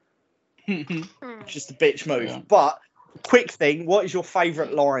 Just a bitch move. Yeah. But, quick thing, what is your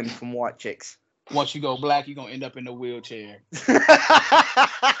favourite line from White Chicks? once you go black, you're gonna end up in a wheelchair.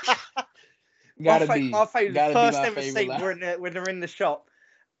 My favorite first ever scene when they're in the shop,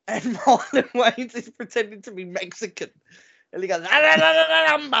 and Marlon Wayans is pretending to be Mexican, and he goes,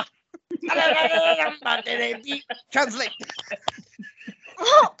 translate.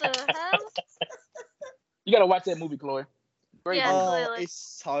 What the hell? You gotta watch that movie, Chloe. Great. Yeah, clearly. It's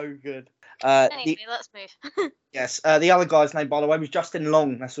so good. Anyway, let's move. Yes, the other guy's name, by the way, was Justin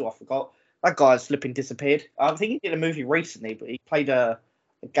Long. That's all I forgot. That guy's flipping disappeared. I think he did a movie recently, but he played a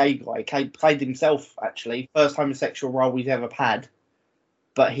gay guy. He played himself, actually. First homosexual role he's ever had.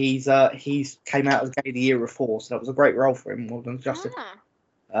 But he's came out as gay the year before, so that was a great role for him. Well done, Justin.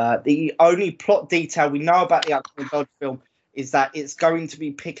 The only plot detail we know about the upcoming Dodge film is that it's going to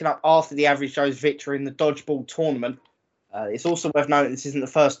be picking up after the Average Joe's victory in the Dodgeball tournament. It's also worth noting this isn't the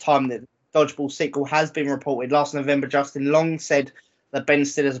first time that the Dodgeball sequel has been reported. Last November, Justin Long said that Ben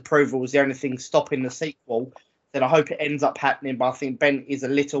Stiller's approval was the only thing stopping the sequel. Then I hope it ends up happening, but I think Ben is a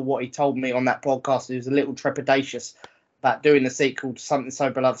little, what he told me on that podcast, he was a little trepidatious about doing the sequel to something so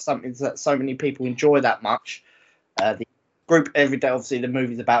beloved, something that so many people enjoy that much. The group every day, obviously, the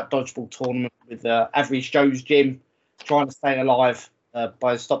movie's about Dodgeball tournament with Average Joe's gym trying to stay alive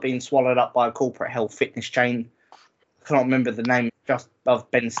by stop being swallowed up by a corporate health fitness chain. I can't remember the name just of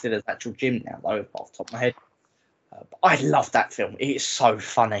Ben Stiller's actual gym now, though, off the top of my head. But I love that film. It is so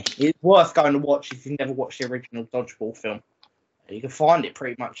funny. It's worth going to watch if you've never watched the original Dodgeball film. You can find it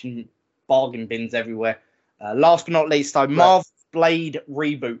pretty much in bargain bins everywhere. Last but not least, though, Marvel's Blade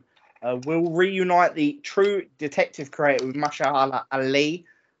reboot will reunite the True Detective creator with Mahershala Ali.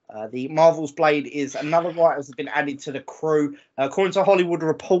 The Marvel's Blade is another writer has been added to the crew. According to Hollywood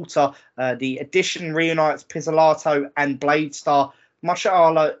Reporter, the addition reunites Pizzolatto and Blade star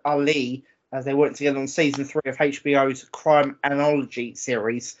Mahershala Ali as they work together on season 3 of HBO's crime anthology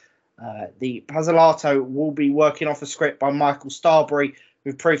series. The Pizzolatto will be working off a script by Michael Starbury,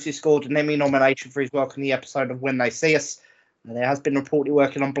 who previously scored an Emmy nomination for his work on the episode of When They See Us. There has been reportedly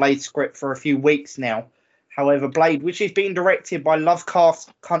working on Blade's script for a few weeks now. However, Blade, which is being directed by Lovecraft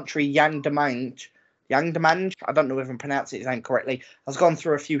Country Yang Demange, I don't know if I'm pronouncing his name correctly, has gone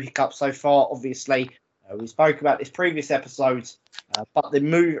through a few hiccups so far, obviously. We spoke about this previous episodes, but the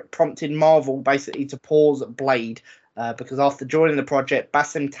move prompted Marvel basically to pause Blade because after joining the project,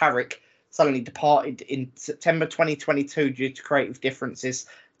 Bassem Tariq suddenly departed in September 2022 due to creative differences.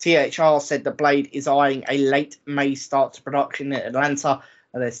 THR said that Blade is eyeing a late May start to production in Atlanta,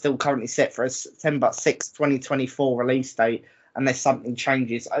 and they're still currently set for a September 6, 2024 release date, unless something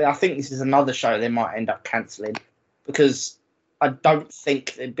changes. I think this is another show they might end up cancelling, because I don't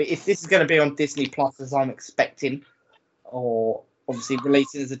think, if this is going to be on Disney Plus as I'm expecting, or obviously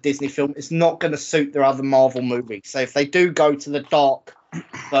releasing as a Disney film, it's not going to suit their other Marvel movies. So if they do go to the dark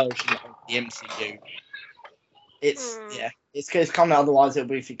version of the MCU, it's coming. Otherwise, it'll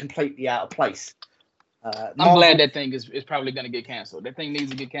be completely out of place. I'm glad that thing is probably going to get canceled. That thing needs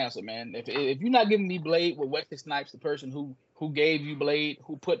to get canceled, man. If you're not giving me Blade with Wesley Snipes, the person who gave you Blade,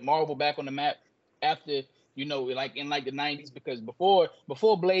 who put Marvel back on the map after, like in like the 90s, because before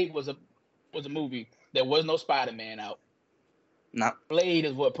Blade was a movie, there was no Spider-Man out. No. Blade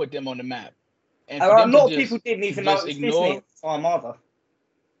is what put them on the map. And a lot of people didn't even know it was Disney at the time either.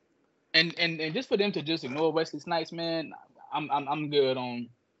 And just for them to just ignore Wesley Snipes, man, I'm good on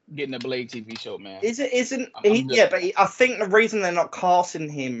getting a Blade TV show, man. But I think the reason they're not casting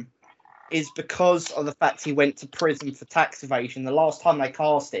him is because of the fact he went to prison for tax evasion. The last time they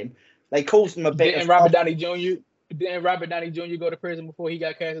cast him, they caused him a bit. Didn't Robert Downey Jr. go to prison before he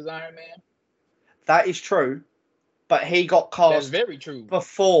got cast as Iron Man? That is true, but he got cast. That's very true.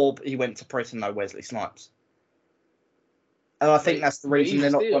 Before he went to prison, though, Wesley Snipes. And I think that's the reason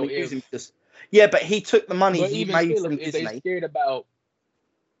they're not going to use him. Yeah, but he took the money he made from Disney. They scared about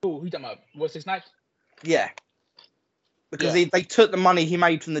who you talking about? Wesley Snipes? Yeah. Because they took the money he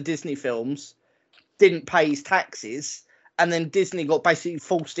made from the Disney films, didn't pay his taxes, and then Disney got basically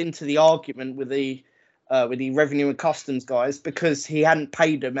forced into the argument with the revenue and customs guys because he hadn't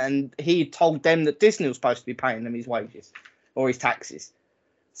paid them, and he told them that Disney was supposed to be paying them his wages or his taxes.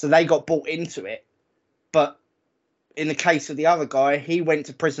 So they got bought into it. But in the case of the other guy, he went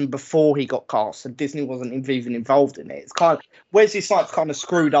to prison before he got cast, so Disney wasn't even involved in it. It's kind of Wesley Snipes kind of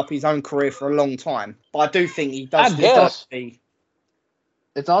screwed up his own career for a long time, but I do think he does.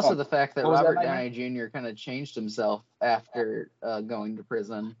 It's also the fact that Robert Downey Jr. kind of changed himself after going to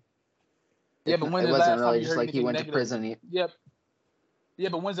prison. Yeah, but when it wasn't really just like he went to prison. Yep. Yeah,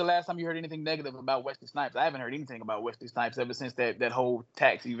 but when's the last time you heard anything negative about Wesley Snipes? I haven't heard anything about Wesley Snipes ever since that whole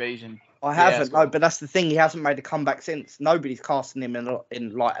tax evasion. I haven't, no, but that's the thing. He hasn't made a comeback since. Nobody's casting him in like a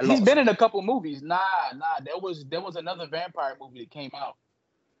lot. He's been in a couple movies. Nah. There was another vampire movie that came out,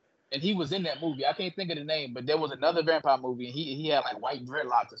 and he was in that movie. I can't think of the name, but there was another vampire movie, and he had like white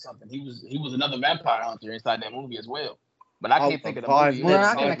dreadlocks or something. He was another vampire hunter inside that movie as well. But I can't think of the movie. Well, they're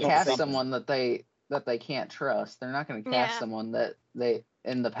not going to cast someone that they can't trust. They're not going to cast someone that they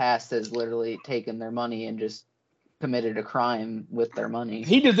in the past has literally taken their money and just committed a crime with their money.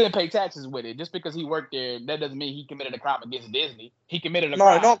 He just didn't pay taxes with it. Just because he worked there, that doesn't mean he committed a crime against Disney. He committed a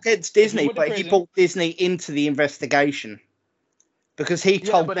crime. No, not against Disney, but he brought Disney into the investigation because he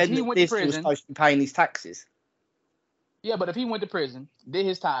told them that Disney was supposed to be paying his taxes. Yeah, but if he went to prison, did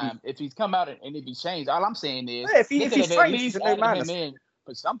his time, if he's come out and if he changed, all I'm saying is, if he's changed, he's a new man. In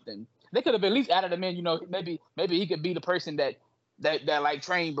for something. They could have at least added him in. You know, maybe he could be the person that like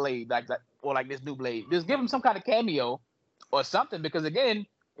trained Blade, like that, or like this new Blade. Just give him some kind of cameo or something, because again,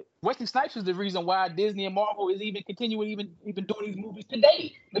 Wesley Snipes is the reason why Disney and Marvel is even continuing even doing these movies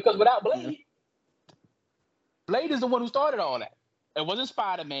today. Because without Blade, Blade is the one who started all that. It wasn't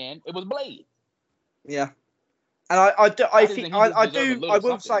Spider-Man, it was Blade. Yeah. And I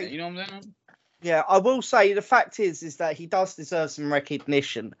will say, you know what I'm saying? Yeah, I will say the fact is that he does deserve some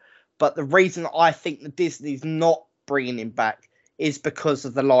recognition, but the reason I think that Disney's not bringing him back is because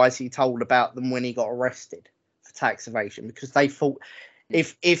of the lies he told about them when he got arrested for tax evasion, because they thought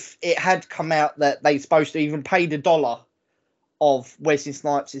if it had come out that they supposed to even pay $1 of Wesley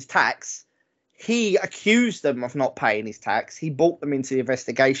Snipes' tax, he accused them of not paying his tax. He brought them into the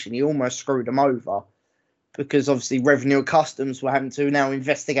investigation. He almost screwed them over, because obviously Revenue and Customs were having to now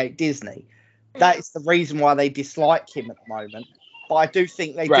investigate Disney. That is the reason why they dislike him at the moment. But I do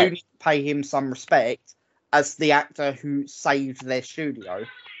think they do need to pay him some respect as the actor who saved their studio.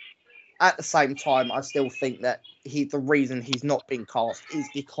 At the same time, I still think that the reason he's not been cast is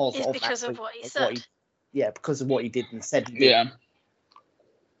because of what he said. Because of what he did and said. Yeah.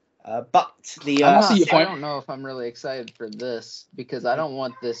 But I see your point. I don't know if I'm really excited for this, because I don't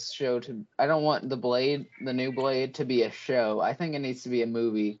want this show I don't want the new Blade to be a show. I think it needs to be a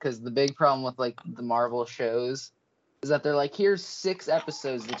movie, because the big problem with like the Marvel shows is that they're like, here's 6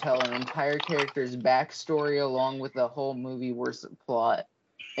 episodes to tell an entire character's backstory along with the whole movie worth plot,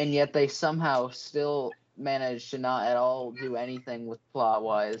 and yet they somehow still manage to not at all do anything with plot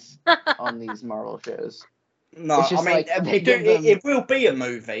wise on these Marvel shows. No, I mean, it will be a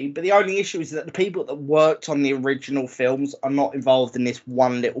movie, but the only issue is that the people that worked on the original films are not involved in this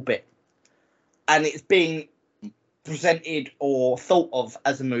one little bit. And it's being presented or thought of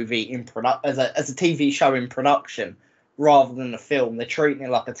as a movie as a TV show in production rather than a film. They're treating it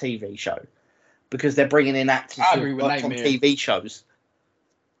like a TV show because they're bringing in actors who work on TV shows.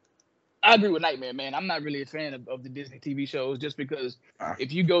 I agree with Nightmare, man. I'm not really a fan of the Disney TV shows, just because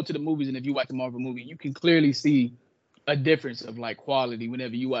if you go to the movies and if you watch a Marvel movie, you can clearly see a difference of like quality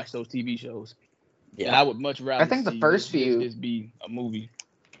whenever you watch those TV shows. Yeah, and I would much rather. I think the first few this be a movie.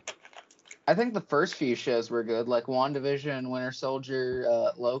 I think the first few shows were good, like WandaVision, Winter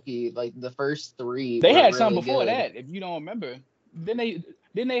Soldier, Loki. Like the first 3. They had really some before good. That, if you don't remember. Didn't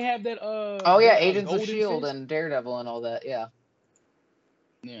they have that? Agents of S.H.I.E.L.D. and Daredevil and all that. Yeah.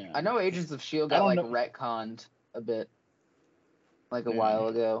 Yeah. I know Agents of S.H.I.E.L.D. got retconned a bit, like a while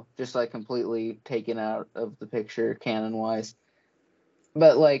ago, just like completely taken out of the picture canon wise.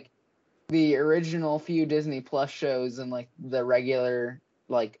 But like the original few Disney Plus shows and like the regular,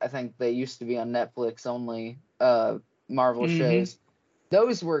 like I think they used to be on Netflix only, Marvel shows,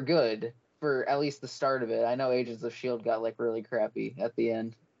 those were good for at least the start of it. I know Agents of S.H.I.E.L.D. got like really crappy at the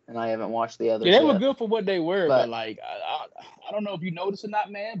end. And I haven't watched the others. Yeah, they were good for what they were, but like I don't know if you noticed or not,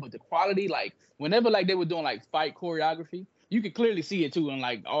 man. But the quality, like whenever like they were doing like fight choreography, you could clearly see it too, in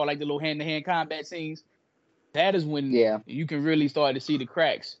like all like the little hand-to-hand combat scenes. That is when you can really start to see the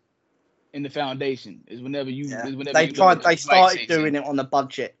cracks in the foundation. Is whenever you. Yeah. Is whenever they started doing it on the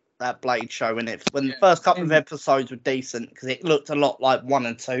budget, that Blade show, and the first couple of episodes were decent because it looked a lot like 1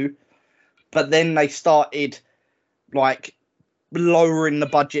 and 2, but then they started like lowering the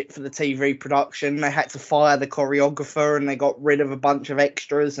budget for the TV production. They had to fire the choreographer and they got rid of a bunch of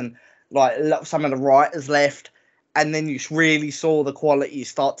extras and like some of the writers left, and then you really saw the quality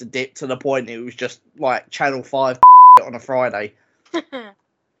start to dip to the point it was just like Channel 5 on a Friday.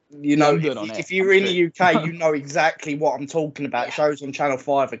 You know, if you're in the UK, you know exactly what I'm talking about. Yeah. Shows on Channel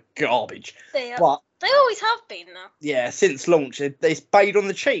 5 are garbage. But they always have been, though. Yeah, since launch. It's paid on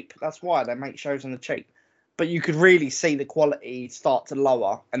the cheap. That's why they make shows on the cheap. but you could really see the quality start to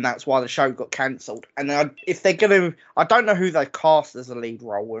lower, and that's why the show got cancelled. And if they're going to, I don't know who they cast as a lead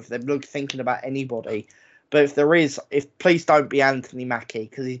role, if they're thinking about anybody, but if there is, please don't be Anthony Mackie,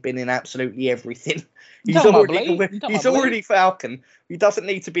 because he's been in absolutely everything. He's already Falcon. He doesn't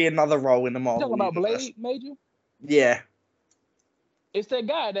need to be another role in the Marvel You talking about universe. Blade, Major? Yeah. It's that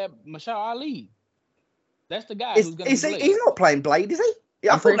guy, that Mashal Ali. That's the guy who's going to be Blade. He's not playing Blade, is he?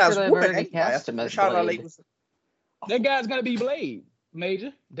 Yeah, I thought that was a woman anyway. Cast him as Blade. That guy's going to be Blade,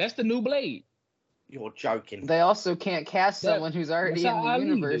 Major. That's the new Blade. You're joking. They also can't cast someone who's already in the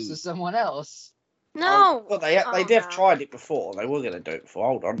universe as someone else. No. Well, they have tried it before. They were going to do it before.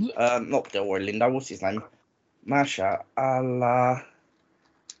 Hold on. Not Delroy Lindo. What's his name? Masha Allah.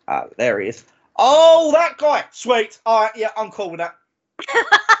 There he is. Oh, that guy. Sweet. All right. Yeah, I'm cool with that.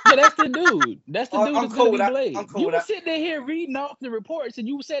 Yeah, that's the dude. That's the dude that's going to be Blade. I'm cool you with were that. sitting there here reading off the reports, and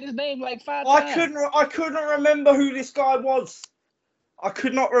you said his name like 5 times. I couldn't remember who this guy was. I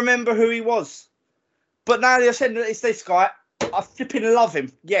could not remember who he was. But now they're saying that it's this guy. I flipping love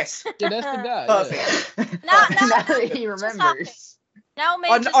him. Yes. Yeah, that's the guy. Perfect. Now that he remembers. Now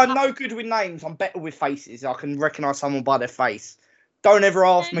I'm no good with names. I'm better with faces. I can recognise someone by their face. Don't ever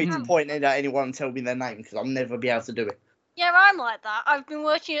ask me to point it at anyone and tell me their name, because I'll never be able to do it. Yeah, I'm like that. I've been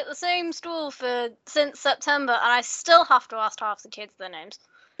working at the same school since September, and I still have to ask half the kids their names.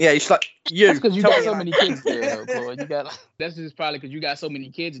 Yeah, it's like you. That's because you got so many kids there, though, Chloe. That's just probably because you got so many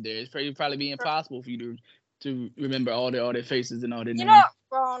kids there. It's probably be impossible for you to remember all their faces and all their names. You're not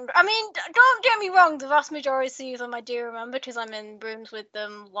wrong. I mean, don't get me wrong. The vast majority of them I do remember, because I'm in rooms with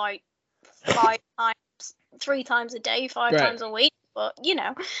them like 5 times, 3 times a day, 5 times a week. But you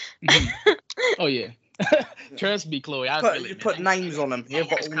know. Oh yeah. Trust me, Chloe. You put names on them. You've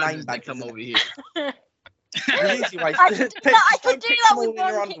got all name bags. Come over here. Easy way. I could do that with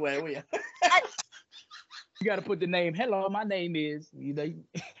your underwear, will you? You gotta put the name. Hello, my name is. You know,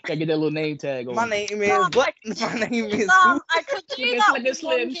 gotta get that little name tag on. My name is what? My name is. I could do that like with a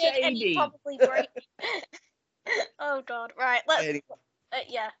Slim one kid, and he'd probably break it. Oh God! Right. Let's. Anyway.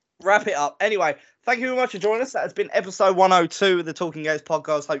 Yeah. Wrap it up. Anyway, thank you very much for joining us. That has been episode 102 of the Talking Games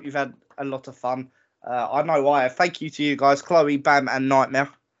podcast. Hope you've had a lot of fun. I know I have. Thank you to you guys, Chloe, Bam, and Nightmare.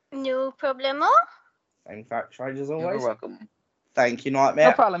 No problemo. Same fact trade as always. You're welcome. Thank you, Nightmare.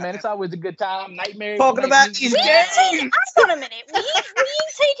 No problem, man. It's always a good time. Nightmare. Talking about these games. Hang on a minute. Were you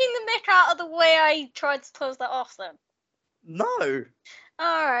taking the mick out of the way I tried to close that off then? No.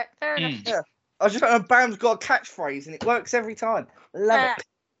 All right. Fair enough. Yeah. I just don't know. Bam's got a catchphrase and it works every time. Love it.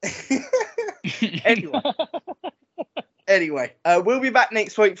 Anyway, we'll be back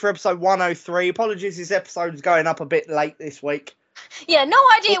next week for episode 103. Apologies, this episode is going up a bit late this week. Yeah, no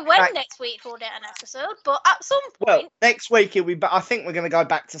idea when next week we'll get an episode, but at some point. Well, next week it'll be. I think we're going to go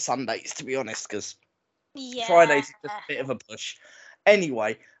back to Sundays, to be honest, because Fridays is just a bit of a push.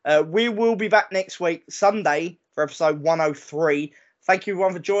 Anyway, we will be back next week, Sunday, for episode 103. Thank you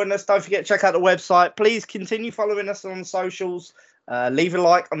everyone for joining us. Don't forget to check out the website. Please continue following us on socials. Leave a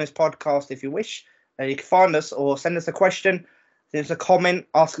like on this podcast if you wish. You can find us or send us a question, send us a comment,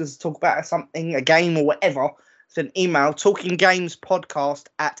 ask us to talk about something, a game or whatever. Send an email,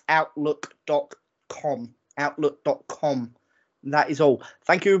 talkinggamespodcast@outlook.com. Outlook.com. That is all.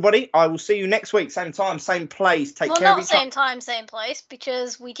 Thank you, everybody. I will see you next week, same time, same place. Take care. Well, not same time, same place,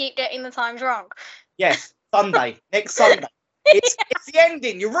 because we keep getting the times wrong. Yes, Sunday. Next Sunday. It's the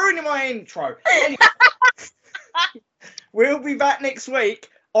ending. You're ruining my intro. Anyway, we'll be back next week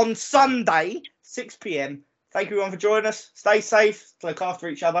on Sunday, 6 p.m. Thank you everyone for joining us. Stay safe. Look after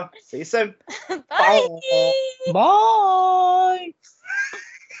each other. See you soon. Bye. Bye.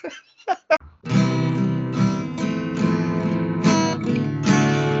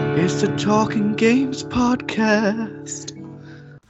 It's the Talking Games podcast.